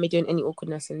I can't be doing any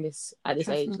awkwardness in this at this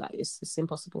age. Like it's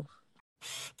impossible.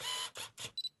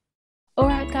 All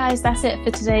right, guys, that's it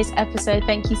for today's episode.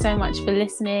 Thank you so much for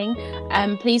listening.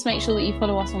 Please make sure that you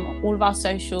follow us on all of our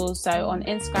socials. So on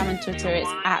Instagram and Twitter, it's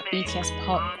at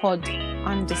BTSpod_.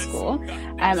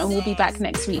 And we'll be back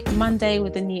next week, Monday,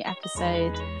 with a new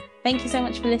episode. Thank you so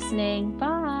much for listening.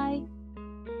 Bye.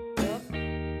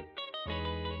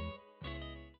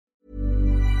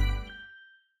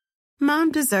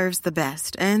 Mom deserves the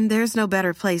best, and there's no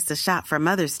better place to shop for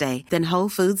Mother's Day than Whole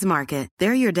Foods Market.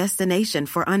 They're your destination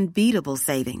for unbeatable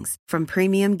savings, from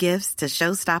premium gifts to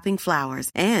show-stopping flowers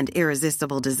and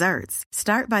irresistible desserts.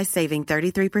 Start by saving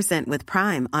 33% with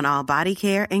Prime on all body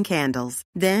care and candles.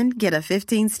 Then get a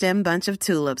 15-stem bunch of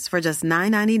tulips for just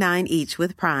 $9.99 each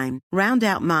with Prime. Round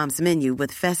out Mom's menu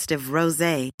with festive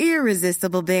rosé,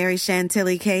 irresistible berry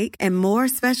chantilly cake, and more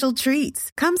special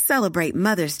treats. Come celebrate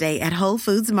Mother's Day at Whole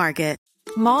Foods Market.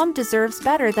 Mom deserves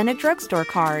better than a drugstore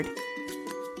card.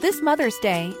 This Mother's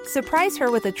Day, surprise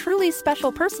her with a truly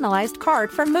special personalized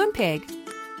card from Moonpig.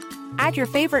 Add your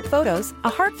favorite photos, a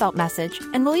heartfelt message,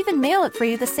 and we'll even mail it for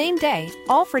you the same day,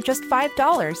 all for just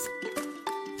 $5.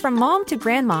 From mom to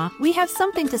grandma, we have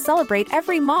something to celebrate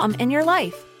every mom in your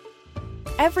life.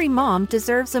 Every mom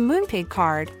deserves a Moonpig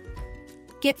card.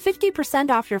 Get 50%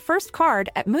 off your first card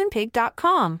at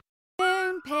moonpig.com.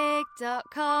 Moonpig.com